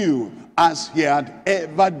to do as he had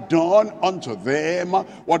ever done unto them.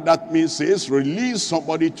 What that means is release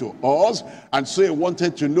somebody to us. And so he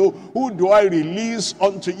wanted to know, who do I release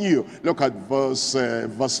unto you? Look at verse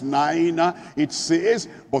 9. It says,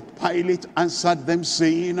 but Pilate answered them,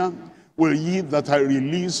 saying, will ye that I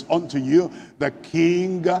release unto you the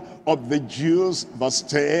King of the Jews? Verse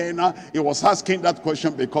 10, he was asking that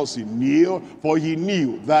question because he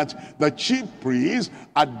knew that the chief priests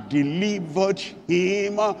had delivered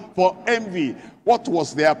him for envy. What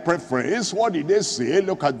was their preference? What did they say?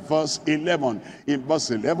 Look at verse 11. In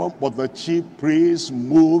verse 11, but the chief priests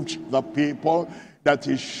moved the people that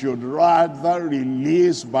he should rather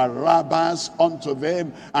release Barabbas unto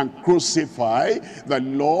them and crucify the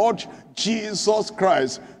Lord Jesus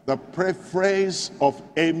Christ. The preference of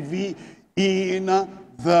envy in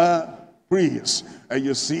the priests. And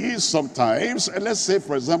you see, sometimes, and let's say,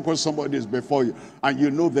 for example, somebody is before you, and you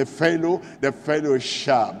know the fellow is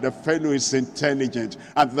sharp, the fellow is intelligent,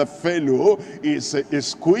 and the fellow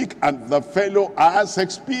is quick, and the fellow has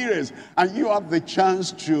experience, and you have the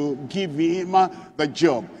chance to give him the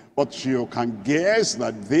job. But you can guess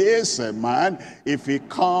that this man, if he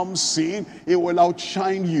comes in, he will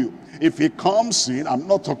outshine you. If he comes in, I'm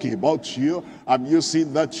not talking about you, I'm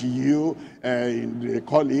using that you, they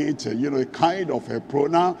call it, a kind of a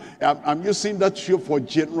pronoun. I'm using that you for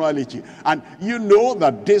generality. And you know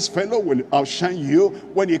that this fellow will outshine you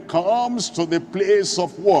when he comes to the place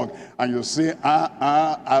of work. And you say,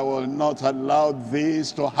 I will not allow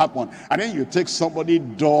this to happen. And then you take somebody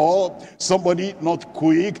dull, somebody not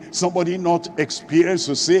quick, somebody not experienced,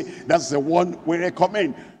 to say, that's the one we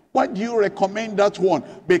recommend. Why do you recommend that one?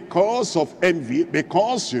 Because of envy,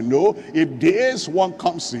 because you know, if this one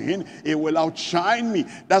comes in, it will outshine me.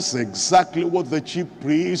 That's exactly what the chief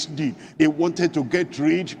priests did. They wanted to get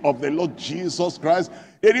rid of the Lord Jesus Christ.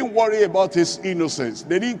 They didn't worry about his innocence.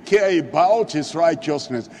 They didn't care about his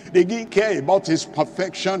righteousness. They didn't care about his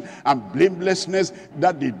perfection and blamelessness.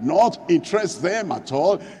 That did not interest them at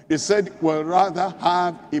all. They said, we'll rather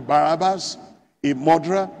have a Barabbas, a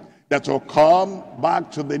murderer, that will come back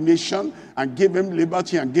to the nation and give him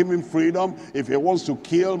liberty and give him freedom. If he wants to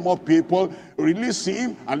kill more people, release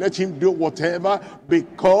him and let him do whatever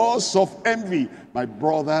because of envy. My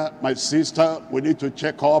brother, my sister, we need to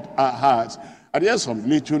check up our hearts. And there are some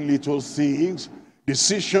little things,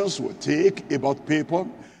 decisions we take about people.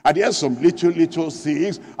 And there are some little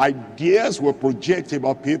things, ideas we project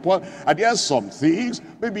about people. And there are some things,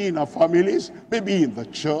 maybe in our families, maybe in the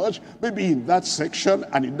church, maybe in that section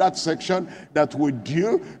and in that section that we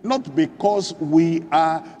do, not because we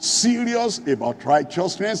are serious about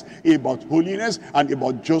righteousness, about holiness, and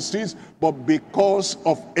about justice, but because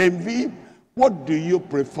of envy. What do you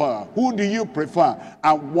prefer? Who do you prefer?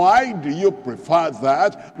 And why do you prefer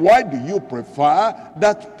that? Why do you prefer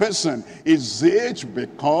that person? Is it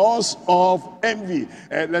because of envy?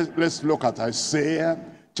 Let's look at Isaiah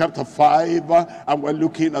chapter 5, and we're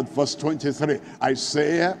looking at verse 23.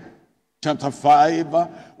 Isaiah chapter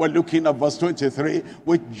 5, we're looking at verse 23,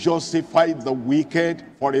 which justified the wicked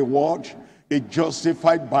for a word. They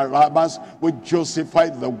justified Barabbas, which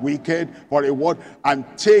justified the wicked for a word, and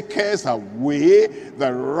taketh away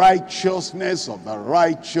the righteousness of the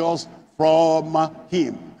righteous from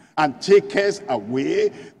him. And taketh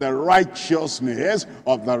away the righteousness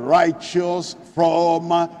of the righteous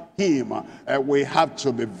from him. We have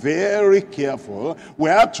to be very careful. We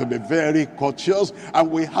have to be very cautious,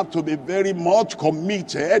 and we have to be very much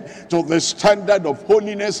committed to the standard of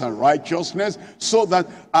holiness and righteousness, so that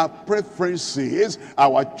our preferences,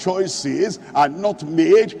 our choices are not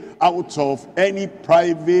made out of any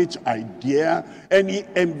private idea, any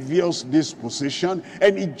envious disposition,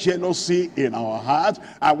 any jealousy in our heart,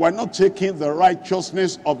 and we're not taking the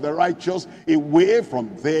righteousness of the righteous away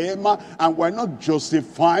from them, and we're not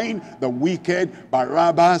justifying the wicked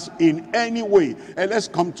Barabbas in any way. And let's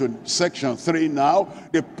come to section 3 now,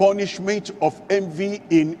 the punishment of envy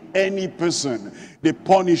in any person. The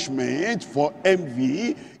punishment for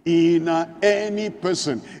envy in any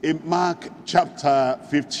person. In Mark chapter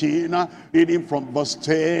 15, reading from verse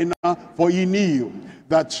 10, for he knew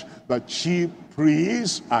that the chief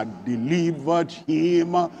priests had delivered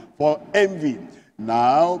him for envy.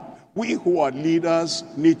 Now, we who are leaders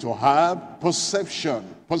need to have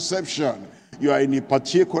perception. You are in a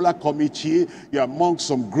particular committee, you're among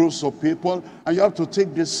some groups of people, and you have to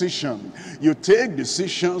take decisions. You take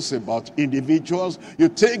decisions about individuals, you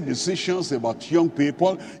take decisions about young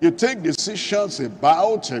people, you take decisions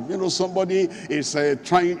about, somebody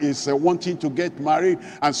is wanting to get married,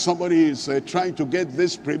 and somebody is trying to get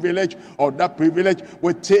this privilege or that privilege.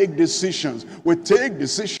 We take decisions. We take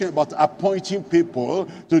decisions about appointing people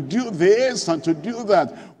to do this and to do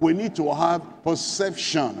that. We need to have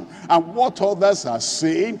perception. And what others are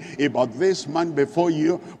saying about this man before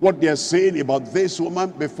you, what they're saying about this woman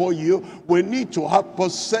before you, we need to have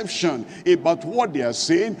perception about what they are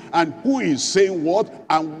saying and who is saying what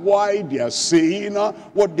and why they are saying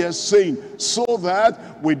what they're saying, so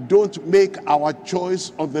that we don't make our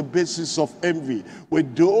choice on the basis of envy. We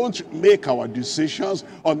don't make our decisions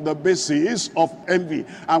on the basis of envy.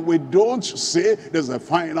 And we don't say, there's a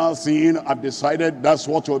final thing, I've decided that's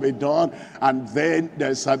what will be done. And then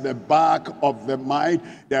there's at the back of the mind,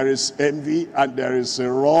 there is envy and there is a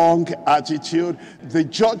wrong attitude. The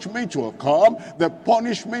judgment will come, the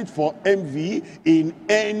punishment for envy in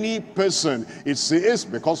any person. It says,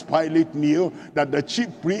 because Pilate knew that the chief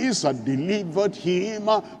priests had delivered him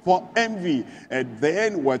for envy. And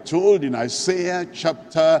then we're told in Isaiah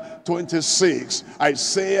chapter 26,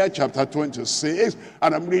 Isaiah chapter 26,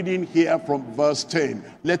 and I'm reading here from verse 10.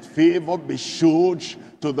 Let favor be showed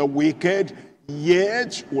to the wicked,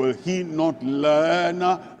 yet will he not learn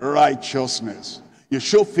righteousness. You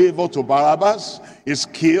show favor to Barabbas, he's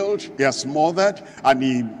killed, he has murdered, and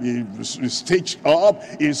he staged up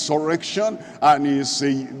insurrection, and he's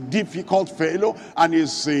a difficult fellow, and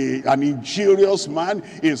he's an injurious man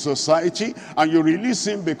in society, and you release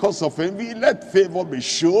him because of envy. Let favor be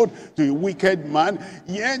showed to a wicked man,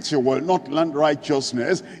 yet you will not learn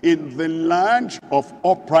righteousness. In the land of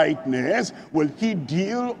uprightness will he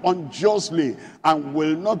deal unjustly, and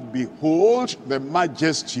will not behold the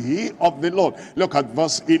majesty of the Lord. Look at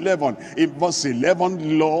verse 11. In verse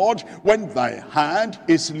 11, Lord, when thy hand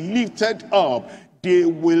is lifted up, they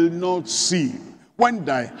will not see. When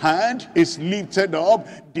thy hand is lifted up,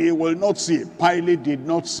 they will not see. Pilate did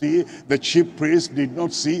not see, the chief priest did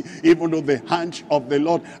not see, even though the hand of the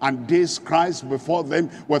Lord and this Christ before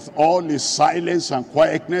them with all his silence and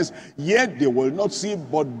quietness, yet they will not see,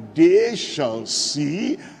 but they shall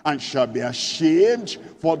see and shall be ashamed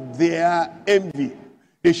for their envy.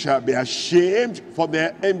 They shall be ashamed for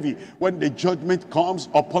their envy. When the judgment comes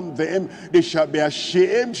upon them, they shall be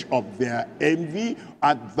ashamed of their envy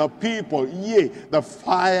at the people. Yea, the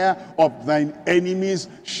fire of thine enemies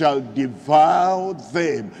shall devour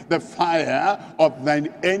them. The fire of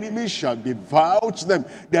thine enemies shall devour them.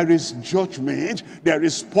 There is judgment, there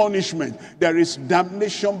is punishment, there is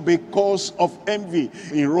damnation because of envy.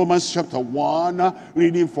 In Romans chapter 1,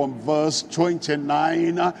 reading from verse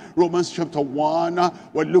 29, Romans chapter 1,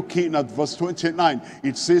 we're looking at verse 29.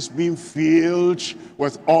 It says, being filled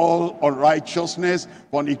with all unrighteousness,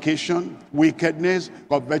 fornication, wickedness,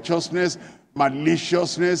 covetousness,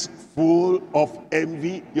 maliciousness, full of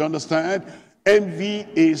envy. You understand? Envy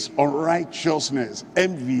is unrighteousness.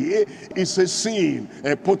 Envy is a sin.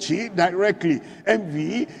 Put it directly.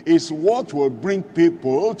 Envy is what will bring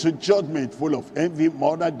people to judgment. Full of envy,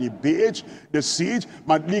 murder, debate, deceit,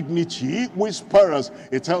 malignity, whisperers.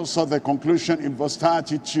 It tells us the conclusion in verse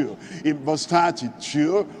 32. In verse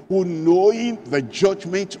 32, who knowing the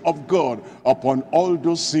judgment of God upon all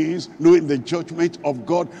those sins, knowing the judgment of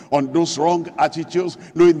God on those wrong attitudes,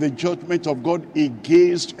 knowing the judgment of God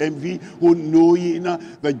against envy, who knowing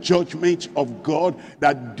the judgment of God,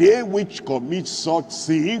 that they which commit such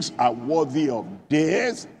things are worthy of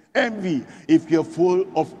death. Envy. If you're full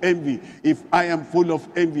of envy, if I am full of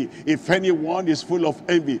envy, if anyone is full of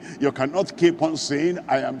envy, you cannot keep on saying,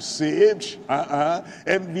 I am saved.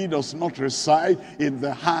 Envy does not reside in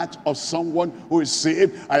the heart of someone who is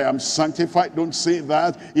saved. I am sanctified. Don't say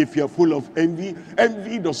that if you're full of envy.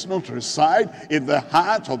 Envy does not reside in the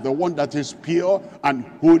heart of the one that is pure and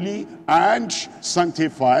holy and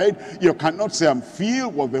sanctified. You cannot say, I'm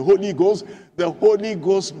filled with the Holy Ghost. The Holy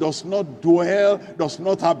Ghost does not dwell, does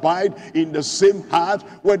not abide in the same heart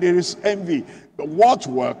where there is envy. What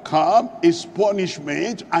will come is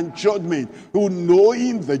punishment and judgment. Who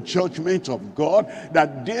knowing the judgment of God,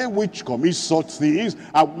 that they which commit such things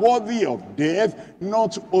are worthy of death,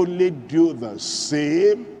 not only do the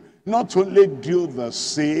same,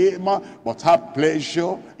 but have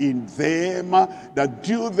pleasure in them that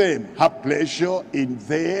do them. Have pleasure in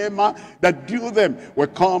them that do them. We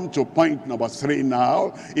come to point number 3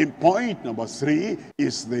 now. In point number 3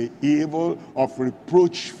 is the evil of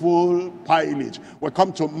reproachful Pilate. We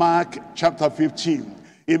come to Mark chapter 15.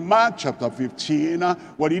 In Mark chapter 15,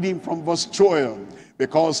 we're reading from verse 12.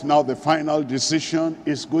 Because now the final decision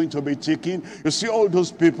is going to be taken. You see, all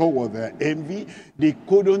those people with their envy, they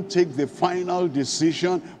couldn't take the final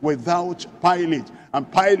decision without Pilate.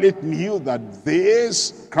 And Pilate knew that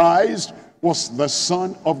this Christ was the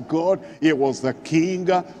Son of God. He was the King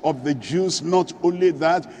of the Jews. Not only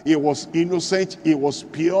that, he was innocent, he was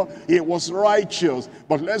pure, he was righteous.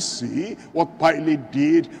 But let's see what Pilate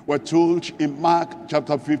did. We're told in Mark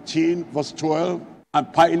chapter 15, verse 12.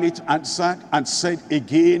 And Pilate answered and said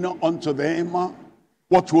again unto them,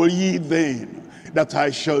 what will ye then that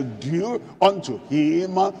I shall do unto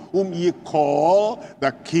him whom ye call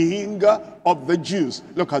the King of the Jews?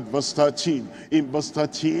 Look at verse 13. In verse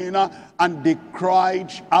 13, and they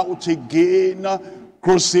cried out again,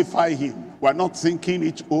 crucify him. We're not thinking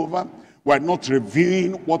it over. We're not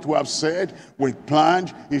reviewing what we have said. We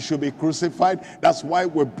planned he should be crucified. That's why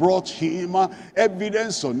we brought him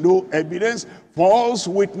evidence or no evidence, false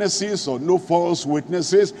witnesses or no false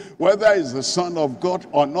witnesses, whether he's the Son of God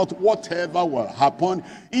or not, whatever will happen,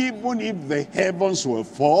 even if the heavens will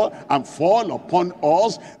fall and fall upon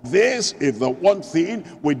us, this is the one thing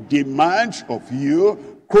we demand of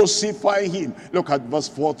you. Crucify him. Look at verse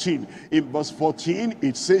 14. In verse 14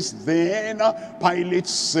 it says, then Pilate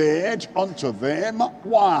said unto them,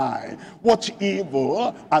 why? What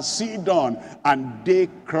evil has he done? And they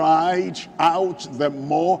cried out the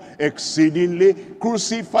more exceedingly,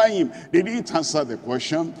 crucify him. They didn't answer the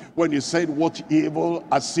question when he said, what evil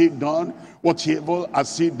has he done? What evil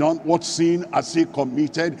has he done? What sin has he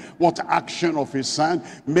committed? What action of his hand?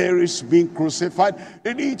 Mary's being crucified.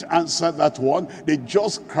 They didn't answer that one. They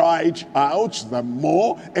just cried out the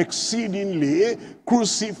more exceedingly,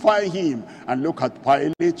 crucify him. And look at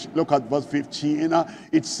Pilate. Look at verse 15.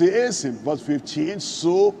 It says in verse 15,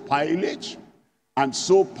 so Pilate,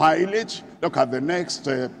 look at the next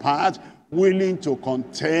part, willing to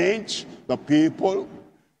content the people,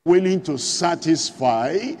 willing to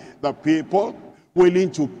satisfy the people, willing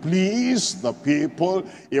to please the people.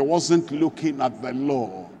 He wasn't looking at the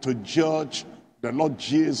law to judge the Lord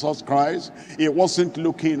Jesus Christ. He wasn't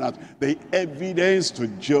looking at the evidence to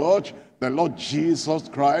judge the Lord Jesus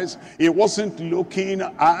Christ. He wasn't looking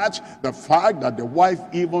at the fact that the wife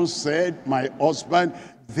even said, my husband,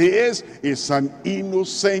 this is an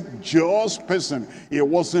innocent, just person. He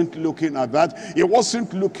wasn't looking at that. He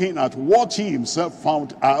wasn't looking at what he himself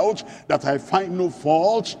found out, that I find no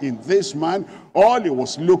fault in this man. All he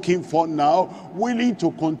was looking for now, willing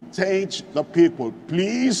to content the people,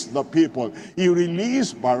 please the people. He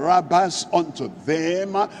released Barabbas unto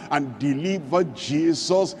them and delivered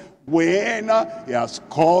Jesus when he has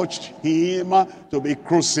scourged him to be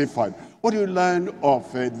crucified. What do you learn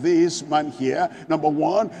of this man here? Number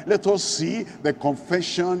one, let us see the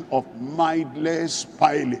confession of mindless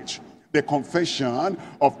Pilate. The confession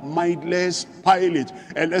of mindless Pilate.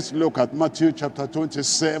 And let's look at Matthew chapter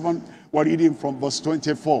 27. We're reading from verse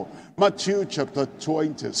 24. Matthew chapter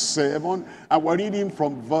 27, and we're reading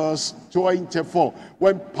from verse 24.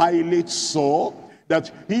 When Pilate saw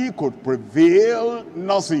that he could prevail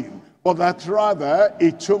nothing, but that rather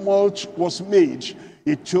a tumult was made,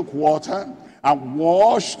 he took water and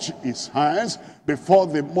washed his hands before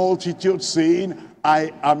the multitude, saying,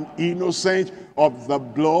 I am innocent of the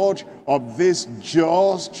blood of this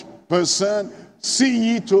just person.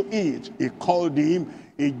 See ye to it. He called him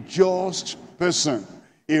a just person,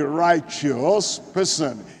 a righteous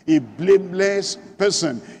person, a blameless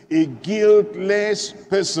person, a guiltless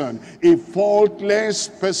person, a faultless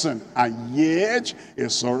person, and yet he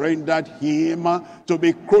surrendered him to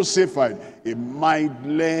be crucified, a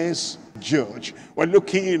mindless judge. We're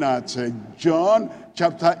looking at John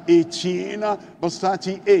chapter 18, verse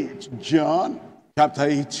 38. John chapter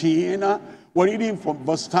 18, we're reading from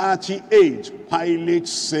verse 38. Pilate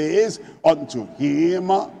says unto him,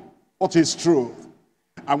 what is truth?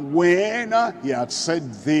 And when he had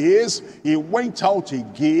said this, he went out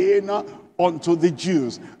again unto the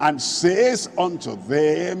Jews, and says unto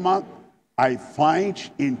them, I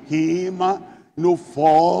find in him no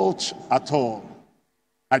fault at all.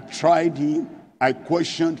 I tried him, I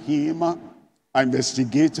questioned him, I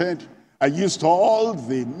investigated, I used all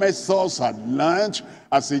the methods I'd learned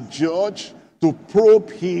as a judge to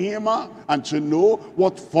probe him and to know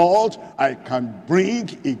what fault I can bring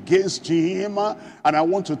against him. And I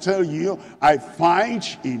want to tell you, I find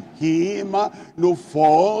in him no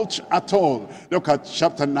fault at all. Look at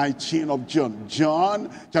chapter 19 of John.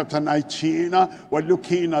 John chapter 19, we're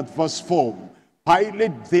looking at verse 4.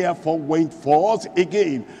 Pilate therefore went forth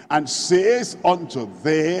again and says unto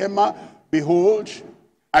them, behold,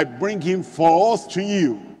 I bring him forth to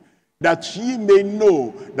you, that ye may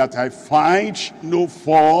know that I find no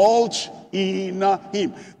fault in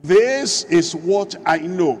him. This is what I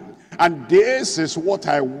know, and this is what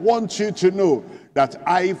I want you to know, that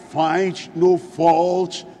I find no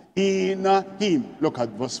fault in him. Look at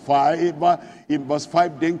verse 5. In verse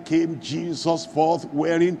 5, then came Jesus forth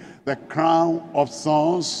wearing the crown of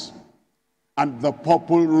thorns and the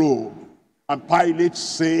purple robe. And Pilate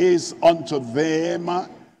says unto them,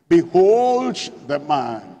 behold the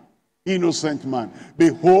man, innocent man.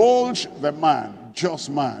 Behold the man, just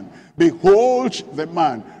man. Behold the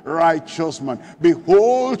man, righteous man.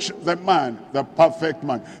 Behold the man, the perfect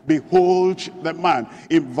man. Behold the man.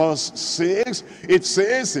 In verse 6, it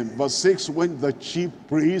says in verse 6, when the chief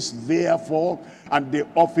priests therefore and the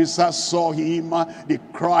officers saw him, they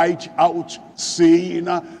cried out, saying,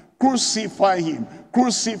 crucify him,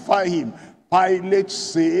 crucify him. Pilate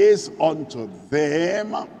says unto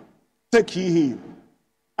them, take ye him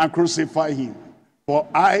and crucify him, for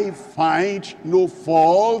I find no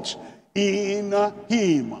fault in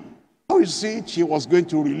him. How is it he was going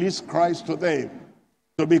to release Christ to them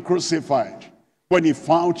to be crucified when he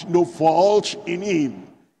found no fault in him?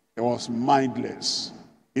 He was mindless.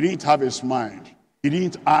 He didn't have his mind. He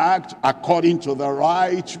didn't act according to the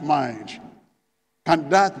right mind. Can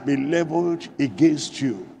that be leveled against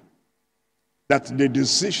you? That the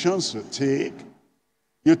decisions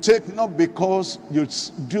you take not because you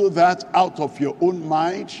do that out of your own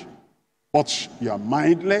mind, but you're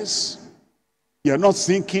mindless. You're not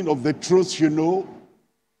thinking of the truth you know,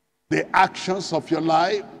 the actions of your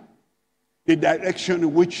life, the direction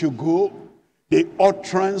in which you go, the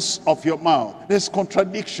utterance of your mouth. There's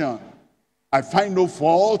contradiction. I find no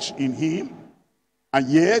fault in him, and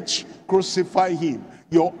yet crucify him.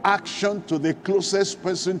 Your action to the closest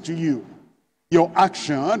person to you, your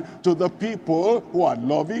action to the people who are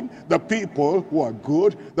loving, the people who are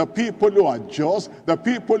good, the people who are just, the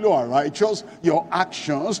people who are righteous, your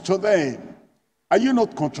actions to them. Are you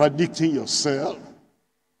not contradicting yourself?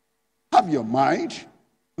 Have your mind,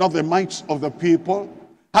 not the minds of the people.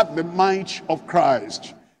 Have the mind of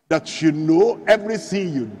Christ. that you know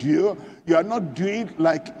everything you do, you are not doing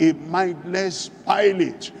like a mindless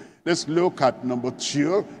Pilate. Let's look at number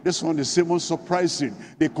 2. This one is even surprising.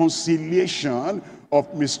 The conciliation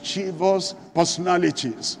of mischievous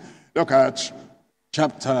personalities. Look at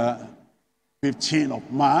chapter 15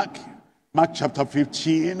 of Mark. Mark chapter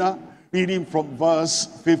 15, reading from verse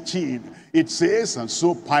 15. It says, and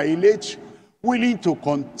so Pilate, willing to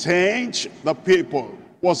content the people,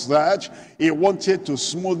 was that he wanted to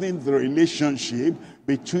smoothen the relationship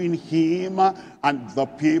between him and the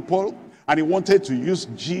people, and he wanted to use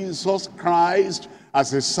Jesus Christ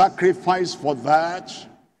as a sacrifice for that.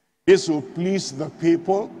 This will please the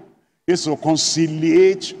people. This will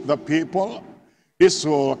conciliate the people. This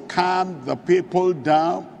will calm the people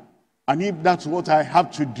down. And if that's what I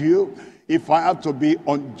have to do, if I have to be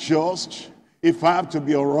unjust, if I have to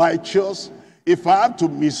be unrighteous, if I have to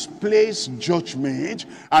misplace judgment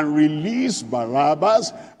and release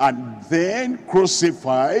Barabbas and then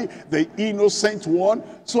crucify the innocent one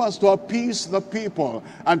so as to appease the people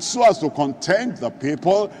and so as to content the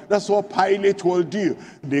people, that's what Pilate will do.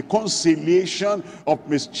 The conciliation of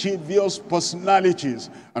mischievous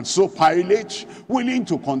personalities. And so Pilate, willing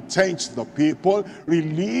to content the people,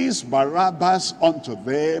 released Barabbas unto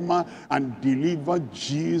them and delivered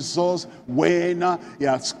Jesus when he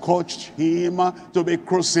had scourged him to be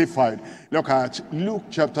crucified. Look at Luke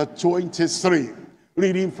chapter 23,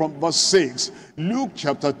 reading from verse 6. Luke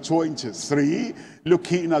chapter 23,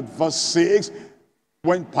 looking at verse 6.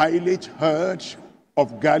 When Pilate heard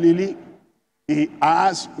of Galilee, he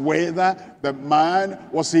asked whether the man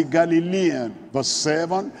was a Galilean. Verse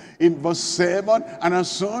 7. In verse 7, and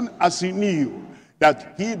as soon as he knew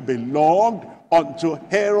that he belonged unto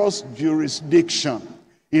Herod's jurisdiction,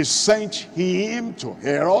 he sent him to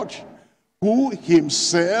Herod, who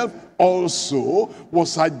himself also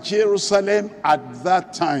was at Jerusalem at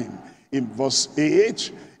that time. In verse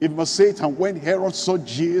 8, and when Herod saw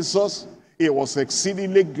Jesus, he was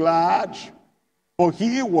exceedingly glad, for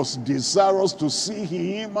he was desirous to see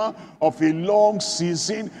him of a long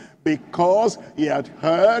season, because he had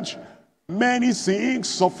heard many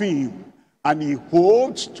things of him, and he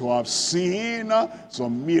hoped to have seen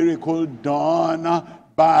some miracle done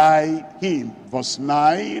by him. Verse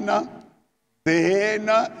 9, then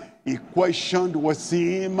he questioned with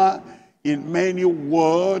him in many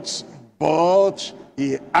words, but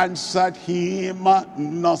he answered him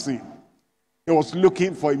nothing. He was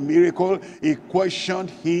looking for a miracle. He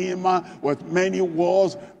questioned him with many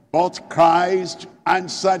words, but Christ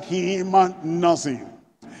answered him nothing.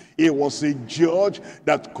 He was a judge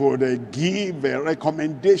that could give a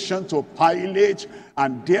recommendation to Pilate,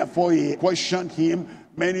 and therefore he questioned him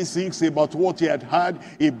many things about what he had heard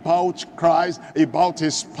about Christ, about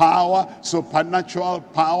his power, supernatural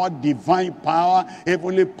power, divine power,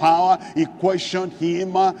 heavenly power. He questioned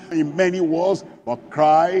him in many words, but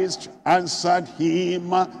Christ answered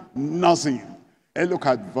him nothing. And look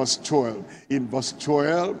at verse 12. In verse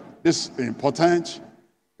 12, this is important.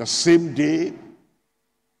 The same day,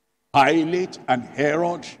 Pilate and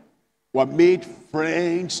Herod were made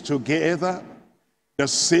friends together. The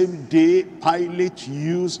same day, Pilate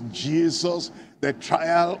used Jesus, the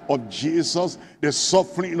trial of Jesus, the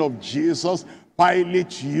suffering of Jesus.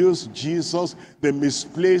 Pilate used Jesus, the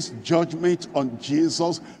misplaced judgment on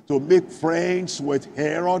Jesus, to make friends with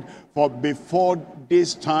Herod. For before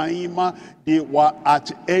this time, they were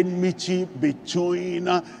at enmity between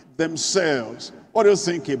themselves. What do you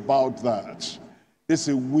think about that? This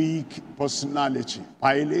is a weak personality,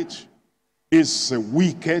 Pilate. Is a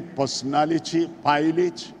wicked personality,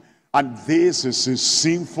 Pilate, and this is a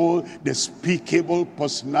sinful, despicable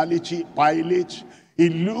personality, Pilate. He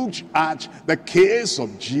looked at the case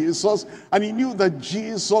of Jesus, and he knew that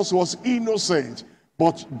Jesus was innocent.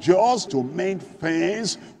 But just to mend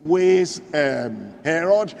friends with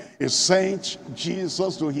Herod, he sent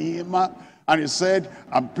Jesus to him, and he said,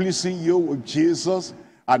 I'm pleasing you with Jesus,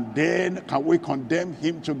 and then can we condemn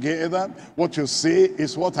him together? What you say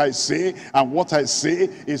is what I say, and what I say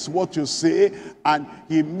is what you say. And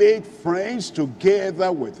he made friends together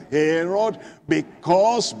with Herod,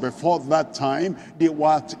 because before that time they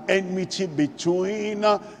were at enmity between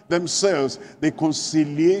themselves. The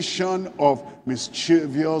conciliation of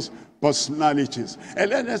mischievous personalities. And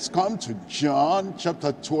then let's come to John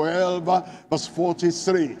chapter 12, verse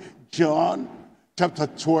 43. John chapter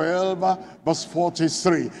 12, verse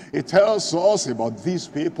 43. It tells us about these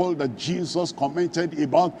people that Jesus commented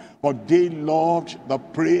about, but they loved the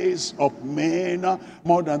praise of men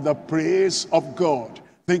more than the praise of God.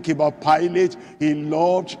 Think about Pilate. He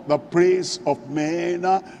loved the praise of men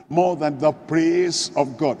more than the praise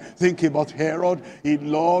of God. Think about Herod. He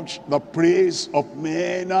loved the praise of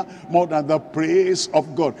men more than the praise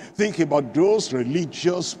of God. Think about those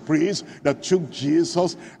religious priests that took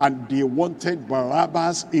Jesus and they wanted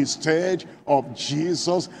Barabbas instead of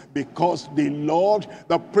Jesus because they loved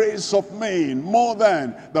the praise of men more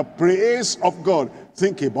than the praise of God.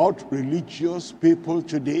 Think about religious people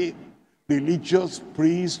today. Religious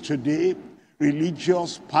priests today,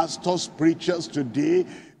 religious pastors, preachers today,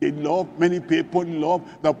 many people love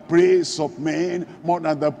the praise of men more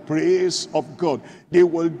than the praise of God. They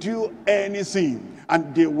will do anything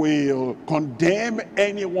and they will condemn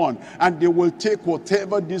anyone and they will take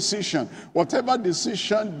whatever decision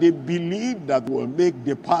they believe that will make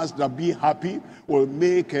the pastor be happy, will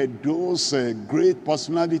make those great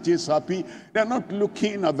personalities happy. They're not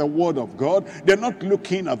looking at the word of God. They're not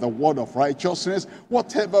looking at the word of righteousness.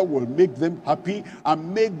 Whatever will make them happy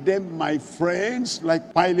and make them my friends,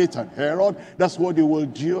 like Pilate and Herod, that's what they will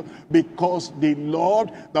do, because they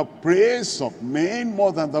love the praise of men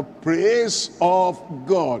more than the praise of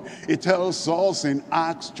God. It tells us in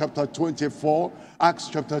Acts chapter 24,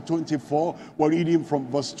 we're reading from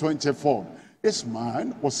verse 24. This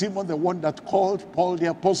man was even the one that called Paul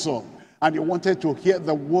the apostle, and he wanted to hear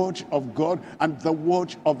the word of God and the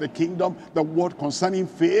word of the kingdom, the word concerning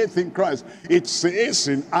faith in Christ. It says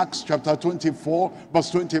in Acts chapter 24,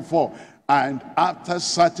 verse 24, and after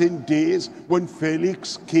certain days, when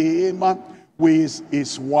Felix came with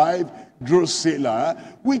his wife Drusilla,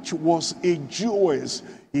 which was a Jewess,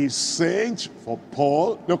 he sent for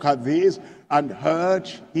Paul, look at this, and heard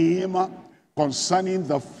him concerning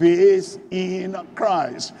the faith in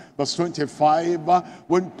Christ. Verse 25,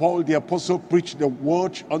 when Paul the apostle preached the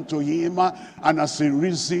word unto him, and as he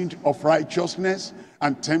reasoned of righteousness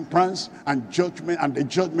and temperance and judgment and the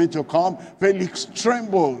judgment to come, Felix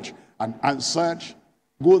trembled and answered,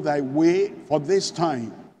 go thy way, for this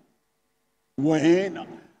time, when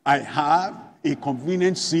I have a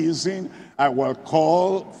convenient season, I will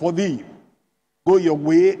call for thee. Go your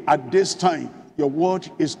way at this time. Your word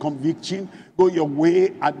is convicting. Go your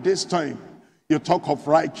way at this time. You talk of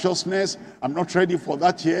righteousness. I'm not ready for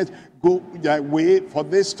that yet. Go your way for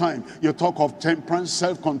this time. You talk of temperance,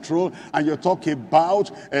 self-control, and you talk about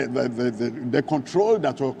the control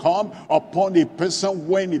that will come upon a person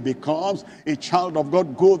when he becomes a child of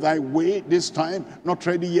God. Go thy way this time, not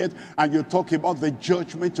ready yet. And you talk about the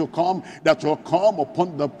judgment to come that will come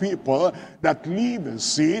upon the people that live in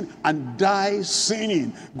sin and die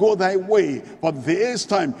sinning. Go thy way for this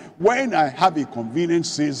time. When I have a convenient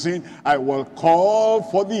season, I will call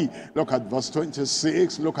for thee. Look at verse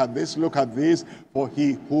 26. Look at this. Look at this. For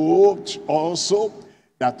he hoped also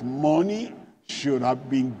that money should have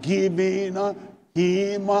been given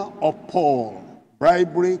him of Paul.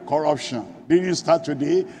 Bribery, corruption didn't start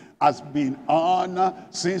today, has been on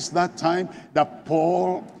since that time, that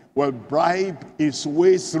Paul will bribe his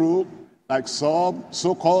way through, like some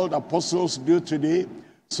so-called apostles do today,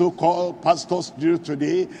 so-called pastors do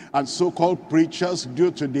today, and so-called preachers do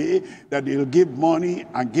today, that they'll give money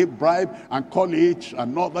and give bribe and call it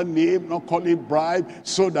another name, not call it bribe,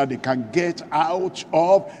 so that they can get out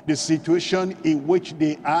of the situation in which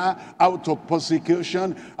they are, out of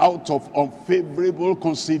persecution, out of unfavorable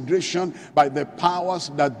consideration by the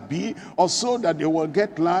powers that be, or so that they will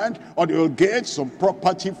get land, or they will get some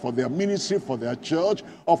property for their ministry, for their church,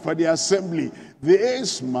 or for their assembly.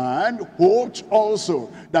 This man hoped also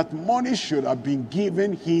that money should have been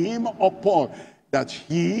given him of Paul, that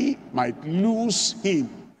he might lose him.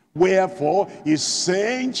 Wherefore he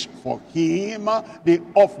sent for him the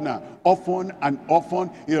oftener. Often and often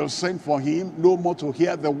he'll send for him, no more to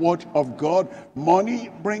hear the word of God. Money,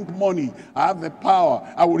 bring money. I have the power.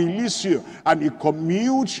 I will release you. And he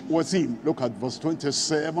communes with him. Look at verse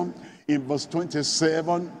 27. In verse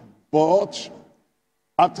 27, but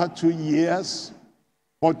after 2 years,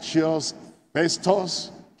 Porcius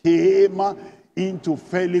Festus came into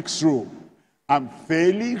Felix's room, and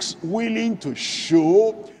Felix, willing to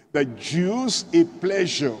show the Jews a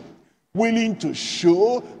pleasure,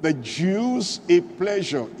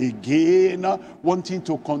 again wanting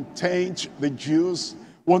to content the Jews,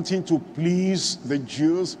 wanting to please the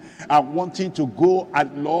Jews, and wanting to go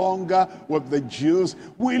along with the Jews,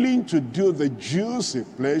 willing to do the Jews a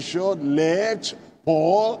pleasure, left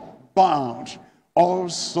Paul bound. All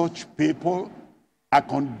such people are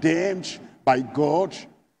condemned by God,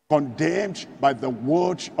 condemned by the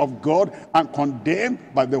word of God, and condemned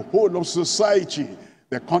by the whole of society.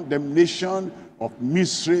 The condemnation of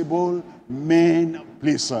miserable men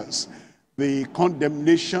pleasers. the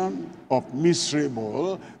condemnation of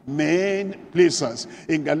miserable men pleasers.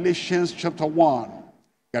 In Galatians chapter 1,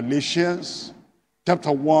 Galatians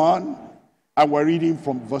chapter 1, and we're reading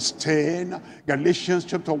from verse 10. Galatians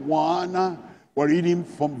chapter 1, we're reading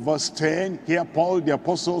from verse 10. Here Paul the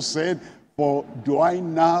apostle said, "For do I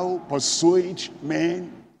now persuade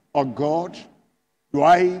men of God? Do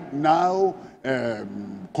I now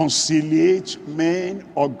conciliate men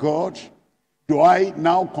of God? Do I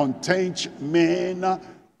now content men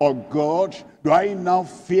of God? Do I now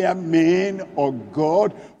fear men of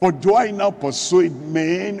God? For do I now persuade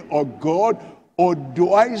men of God? Or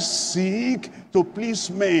do I seek to please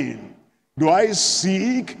men?" Do I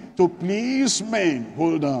seek to please men?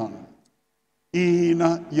 Hold on.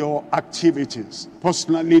 In your activities,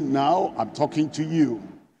 personally now, I'm talking to you.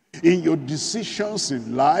 In your decisions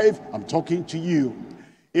in life, I'm talking to you.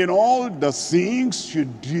 In all the things you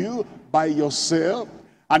do by yourself,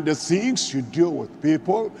 and the things you do with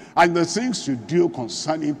people, and the things you do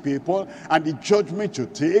concerning people, and the judgment you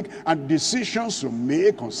take, and decisions you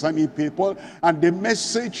make concerning people, and the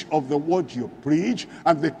message of the word you preach,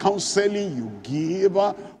 and the counseling you give,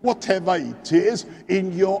 whatever it is,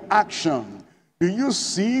 in your action, do you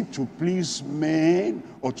seek to please men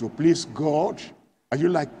or to please God? Are you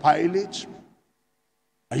like Pilate?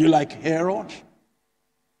 Are you like Herod?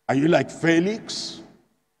 Are you like Felix?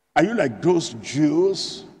 Are you like those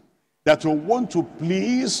Jews that will want to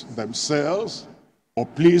please themselves or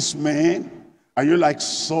please men? Are you like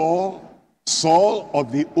Saul? Saul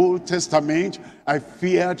of the Old Testament, I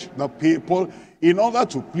feared the people in order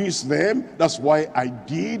to please them. That's why I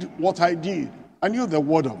did what I did. I knew the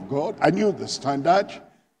word of God. I knew the standard.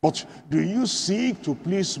 But do you seek to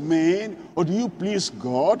please men or do you please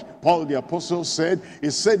God? Paul the apostle said, he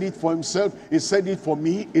said it for himself, he said it for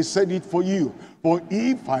me, he said it for you. For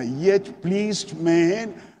if I yet pleased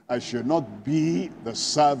men, I should not be the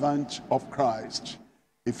servant of Christ.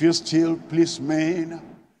 If you still please men,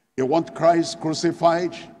 you want Christ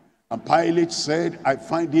crucified, and Pilate said, I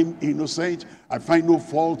find him innocent, I find no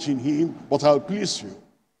fault in him, but I'll please you.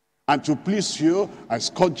 And to please you, I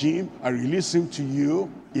scourge him, I release him to you.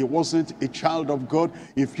 He wasn't a child of God.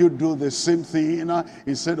 If you do the same thing,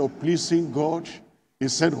 instead of pleasing God,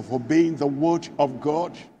 instead of obeying the word of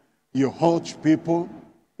God, you hurt people,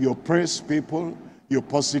 you oppress people, you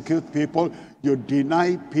persecute people, you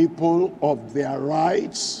deny people of their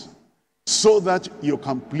rights so that you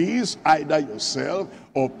can please either yourself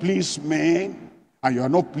or please men, and you are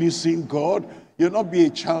not pleasing God. You'll not be a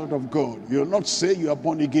child of God. You'll not say you are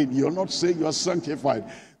born again. You'll not say you are sanctified.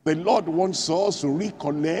 The Lord wants us to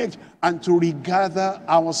recollect and to regather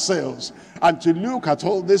ourselves and to look at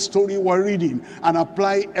all this story we're reading and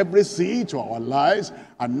apply everything to our lives.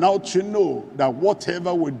 And now to know that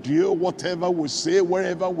whatever we do, whatever we say,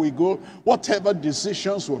 wherever we go, whatever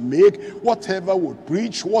decisions we make, whatever we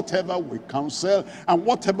preach, whatever we counsel, and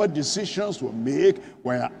whatever decisions we make,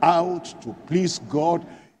 we're out to please God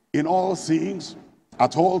in all things,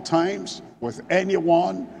 at all times, with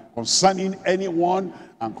anyone, concerning anyone,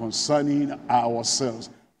 and concerning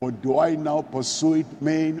ourselves. For do I now persuade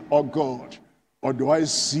men or God? Or do I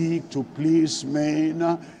seek to please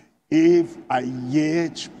men? If I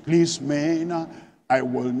yet please men, I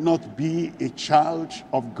will not be a child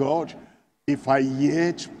of God. If I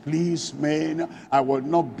yet please men, I will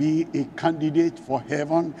not be a candidate for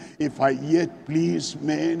heaven. If I yet please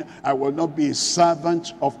men, I will not be a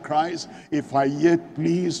servant of Christ. If I yet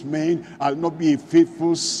please men, I'll not be a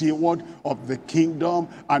faithful steward of the kingdom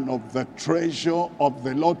and of the treasure of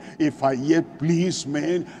the Lord. If I yet please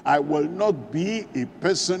men, I will not be a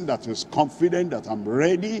person that is confident that I'm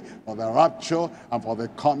ready for the rapture and for the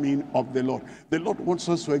coming of the Lord. The Lord wants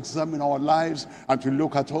us to examine our lives and to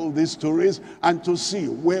look at all these stories and to see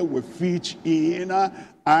where we fit in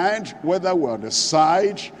and whether we're on the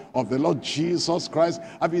side of the Lord Jesus Christ,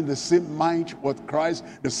 having the same mind with Christ,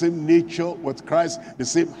 the same nature with Christ, the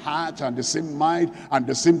same heart and the same mind and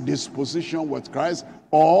the same disposition with Christ,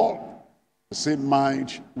 or the same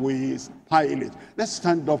mind with Pilate. Let's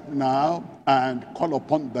stand up now and call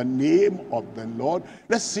upon the name of the Lord.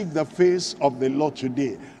 Let's seek the face of the Lord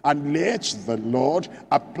today and let the Lord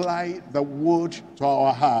apply the word to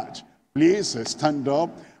our heart. Please stand up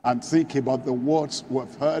and think about the words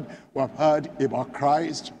we've heard. We've heard about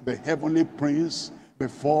Christ, the heavenly prince,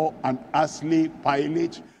 before an earthly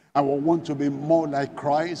Pilate. And we want to be more like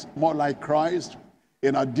Christ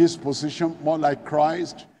in our disposition, more like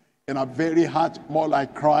Christ in our very heart, more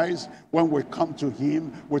like Christ. When we come to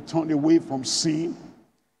him, we turn away from sin,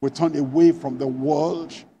 we turn away from the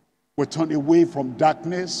world, we turn away from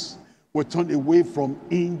darkness, we turn away from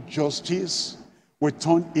injustice. We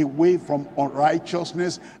turn away from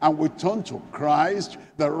unrighteousness and we turn to Christ,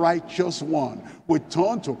 the righteous one. We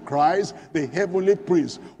turn to Christ, the heavenly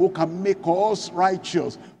priest, who can make us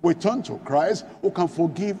righteous. We turn to Christ, who can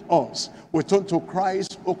forgive us. We turn to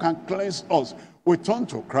Christ, who can cleanse us. We turn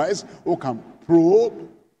to Christ, who can probe,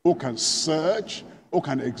 who can search, who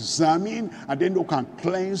can examine, and then who can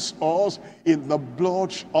cleanse us in the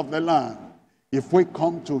blood of the Lamb. If we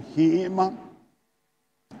come to him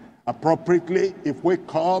appropriately, if we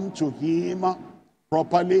come to him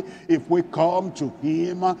properly, if we come to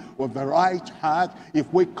him with the right heart,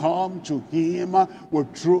 if we come to him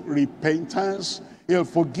with true repentance, he'll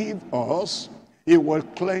forgive us, he will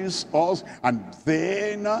cleanse us, and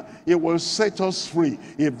then he will set us free.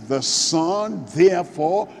 If the Son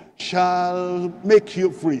therefore shall make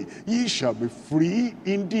you free, ye shall be free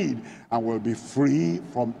indeed, and will be free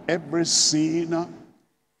from every sin,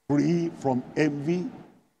 free from envy,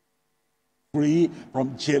 free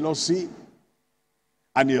from jealousy.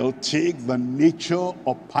 And he'll take the nature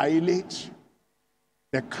of Pilate,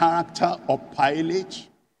 the character of Pilate,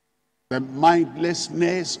 the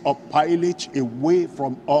mindlessness of Pilate away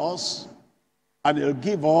from us, and he'll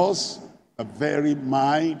give us the very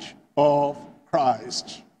mind of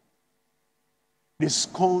Christ. They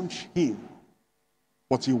scorned him,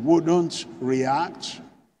 but he wouldn't react.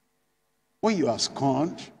 When you are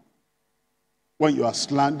scorned, when you are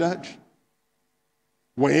slandered,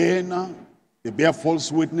 when they bear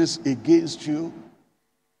false witness against you,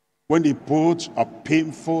 when they put a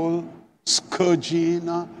painful, scourging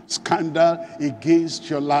scandal against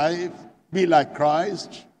your life, be like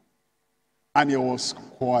Christ. And he was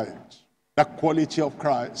quiet. The quality of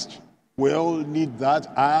Christ. We all need that.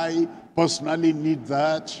 I personally need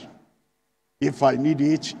that. If I need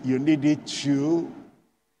it, you need it too.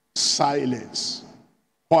 Silence,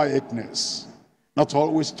 quietness, not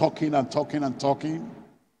always talking and talking and talking.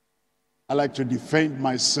 I like to defend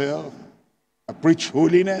myself. I preach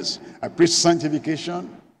holiness. I preach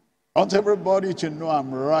sanctification. I want everybody to know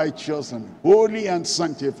I'm righteous and holy and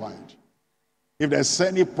sanctified. If there's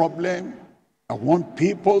any problem, I want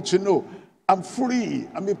people to know I'm free.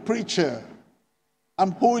 I'm a preacher.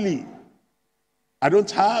 I'm holy. I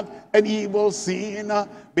don't have any evil sin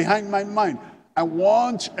behind my mind. I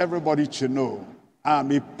want everybody to know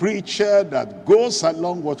I'm a preacher that goes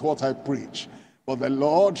along with what I preach. But the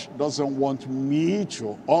Lord doesn't want me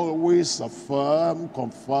to always affirm,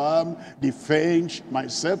 confirm, defend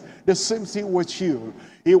myself. The same thing with you.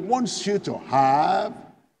 He wants you to have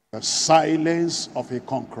the silence of a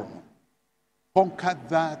conqueror. Conquer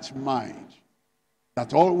that mind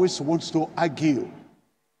that always wants to argue,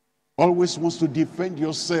 always wants to defend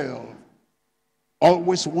yourself,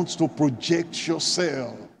 always wants to project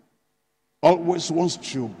yourself, always wants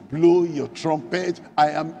to blow your trumpet. I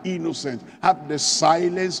am innocent. Have the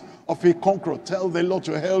silence of a conqueror. Tell the Lord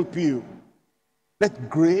to help you. Let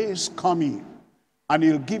grace come in, and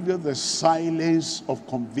he'll give you the silence of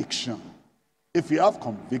conviction. If you have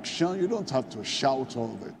conviction, you don't have to shout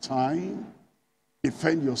all the time,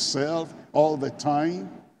 defend yourself all the time.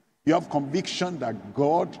 You have conviction that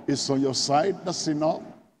God is on your side, that's enough.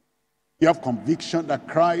 You have conviction that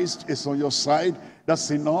Christ is on your side, that's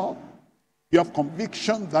enough. You have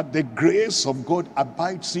conviction that the grace of God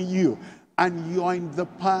abides in you, and you are in the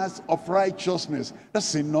path of righteousness.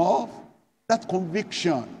 That's enough. That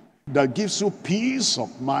conviction that gives you peace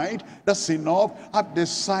of mind, that's enough. Have the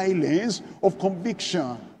silence of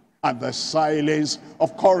conviction and the silence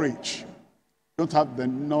of courage. Don't have the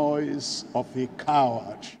noise of a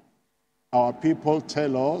coward. Our people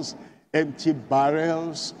tell us empty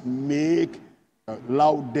barrels make the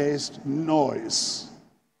loudest noise.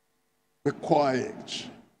 Be quiet,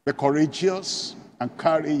 be courageous, and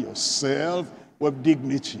carry yourself with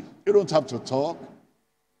dignity. You don't have to talk,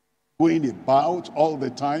 going about all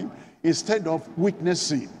the time. Instead of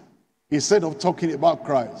witnessing, instead of talking about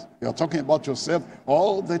Christ, you're talking about yourself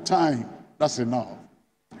all the time. That's enough.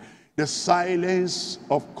 The silence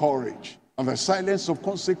of courage and the silence of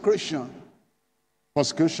consecration.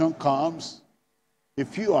 Persecution comes.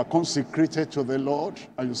 If you are consecrated to the Lord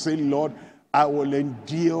and you say, Lord, I will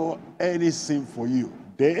endure anything for you,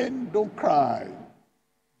 then don't cry,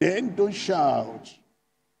 then don't shout,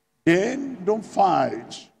 then don't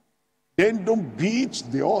fight, then don't beat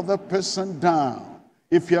the other person down.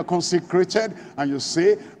 If you are consecrated and you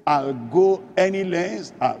say, I'll go any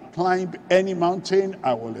length, I'll climb any mountain,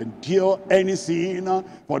 I will endure anything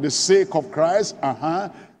for the sake of Christ,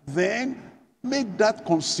 then make that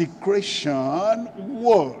consecration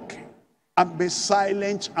work. And be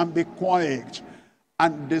silent and be quiet.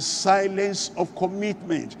 And the silence of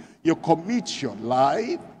commitment. You commit your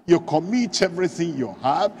life, You commit everything you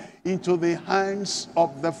have into the hands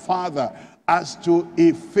of the Father as to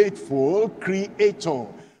a faithful creator.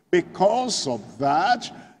 Because of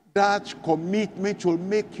that, that commitment will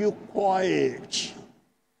make you quiet,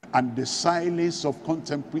 and the silence of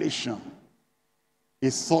contemplation. A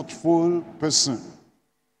thoughtful person,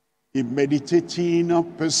 a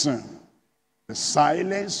meditating person, the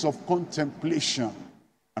silence of contemplation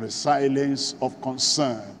and the silence of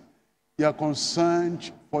concern. You are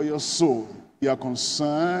concerned for your soul. You are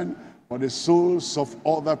concerned for the souls of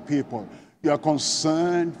other people. You are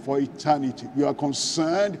concerned for eternity. You are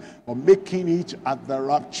concerned for making it at the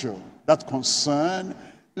rapture. That concern,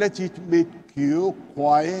 let it make you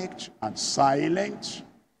quiet and silent.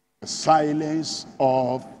 The silence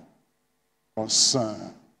of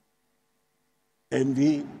concern.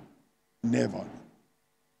 Envy, never.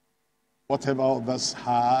 Whatever others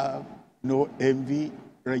have, no envy.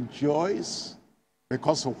 Rejoice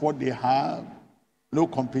because of what they have. No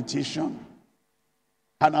competition.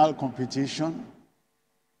 Carnal competition.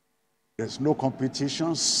 There's no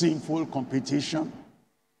competition. Sinful competition.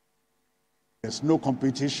 There's no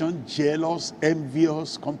competition. Jealous,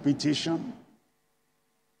 envious competition.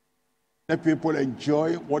 Let people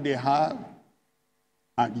enjoy what they have.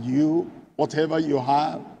 And you, whatever you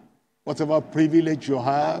have, whatever privilege you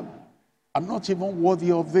have, I'm not even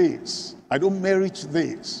worthy of this. I don't merit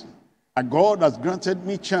this. And God has granted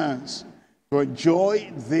me chance to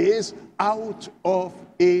enjoy this out of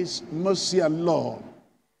his mercy and love.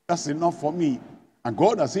 That's enough for me. And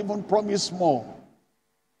God has even promised more.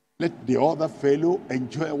 Let the other fellow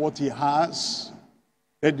enjoy what he has.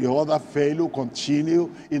 Let the other fellow continue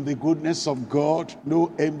in the goodness of God.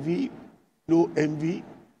 No envy. No envy.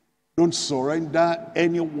 Don't surrender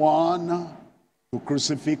anyone to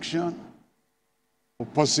crucifixion, for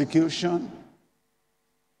persecution,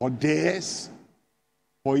 for death,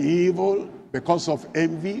 for evil, because of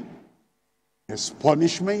envy. There's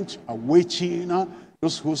punishment awaiting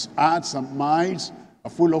those whose hearts and minds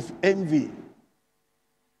are full of envy.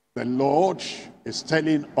 The Lord is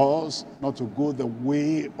telling us not to go the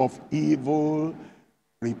way of evil,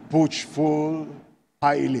 reproachful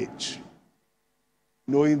Pilate.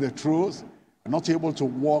 Knowing the truth, and not able to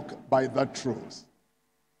walk by that truth.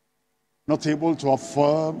 Not able to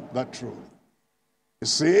affirm that truth. It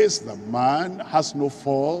says the man has no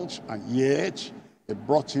fault, and yet they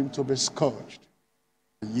brought him to be scourged.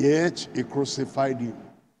 And yet he crucified him.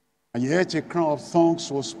 And yet a crown of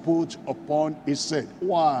thorns was put upon his head.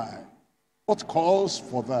 Why? What calls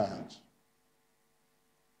for that?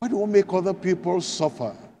 Why do we make other people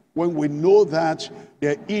suffer when we know that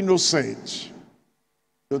they're innocent?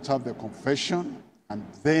 Don't have the confession, and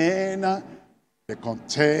then the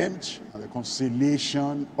contempt and the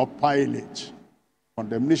conciliation of Pilate.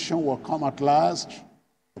 Condemnation will come at last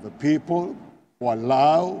for the people who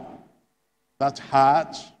allow that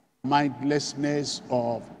heart, mindlessness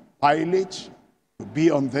of Pilate to be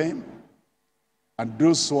on them, and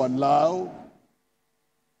those who allow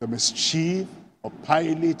the mischief of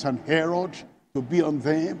Pilate and Herod to be on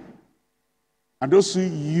them, and those who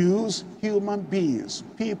use human beings,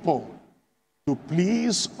 people, to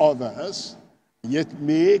please others, yet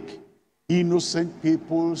make innocent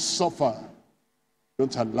people suffer.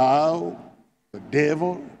 Don't allow the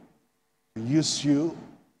devil to use you,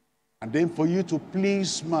 and then for you to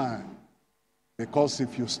please man. Because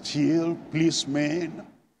if you still please men,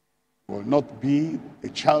 you will not be a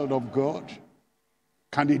child of God,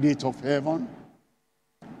 candidate of heaven,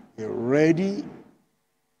 a ready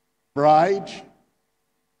bride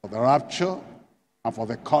for the rapture and for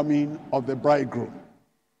the coming of the bridegroom.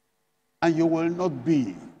 And you will not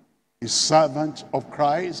be a servant of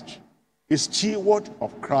Christ, a steward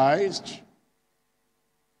of Christ,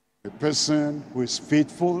 a person who is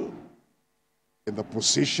faithful in the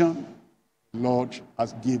position the Lord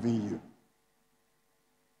has given you.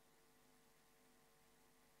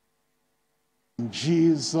 In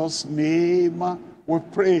Jesus' name we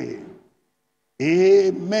pray.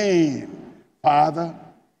 Amen. Father,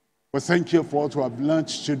 we thank you for what we have learned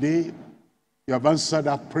today. You have answered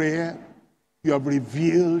our prayer. You have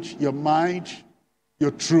revealed your mind,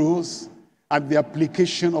 your truth, and the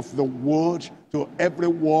application of the word to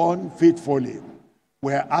everyone faithfully.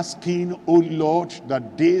 We are asking, O Lord,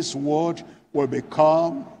 that this word will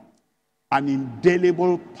become an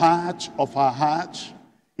indelible part of our heart,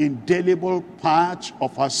 indelible part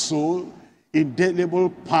of our soul, indelible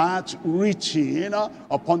part reaching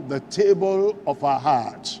upon the table of our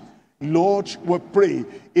heart. Lord, we pray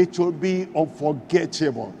it will be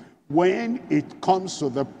unforgettable when it comes to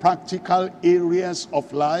the practical areas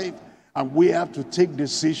of life and we have to take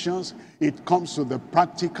decisions. It comes to the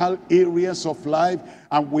practical areas of life,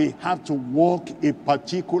 and we have to walk a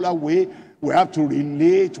particular way. We have to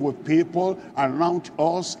relate with people around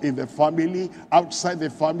us, in the family, outside the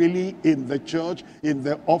family, in the church, in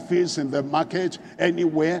the office, in the market,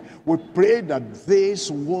 anywhere. We pray that this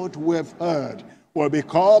word we have heard will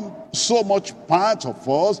become so much part of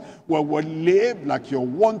us, where we'll live like you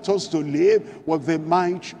want us to live, with the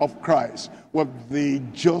might of Christ, with the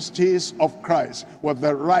justice of Christ, with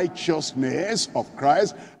the righteousness of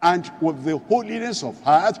Christ, and with the holiness of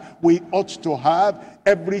heart we ought to have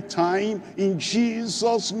every time, in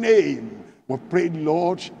Jesus' name. We pray,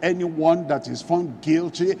 Lord, anyone that is found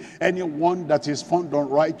guilty, anyone that is found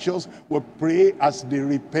unrighteous, we pray as they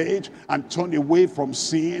repent and turn away from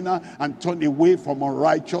sin, and turn away from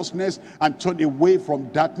unrighteousness, and turn away from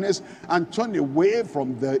darkness, and turn away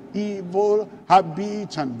from the evil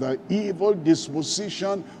habit and the evil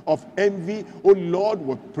disposition of envy. Oh Lord,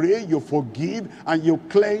 we pray you forgive and you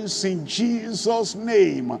cleanse in Jesus'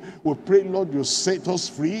 name. We pray, Lord, you set us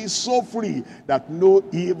free, so free that no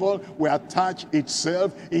evil will attach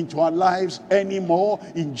itself into our lives anymore,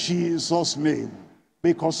 in Jesus' name.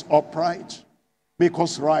 Make us upright, make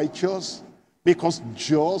us righteous, make us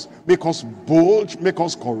just, make us bold, make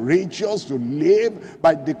us courageous to live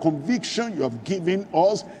by the conviction you have given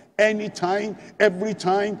us, anytime, every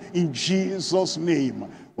time, in Jesus'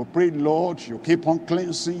 name. We pray, Lord, you keep on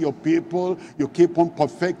cleansing your people, you keep on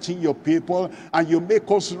perfecting your people, and you make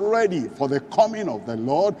us ready for the coming of the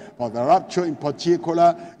Lord, for the rapture in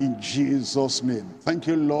particular, in Jesus' name. Thank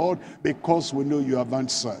you, Lord, because we know you have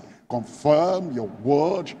answered. Confirm your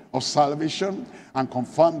word of salvation, and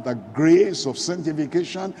confirm the grace of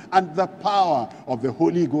sanctification and the power of the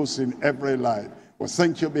Holy Ghost in every life. We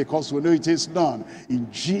thank you because we know it is done.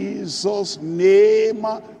 In Jesus' name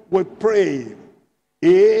we pray.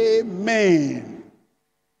 Amen.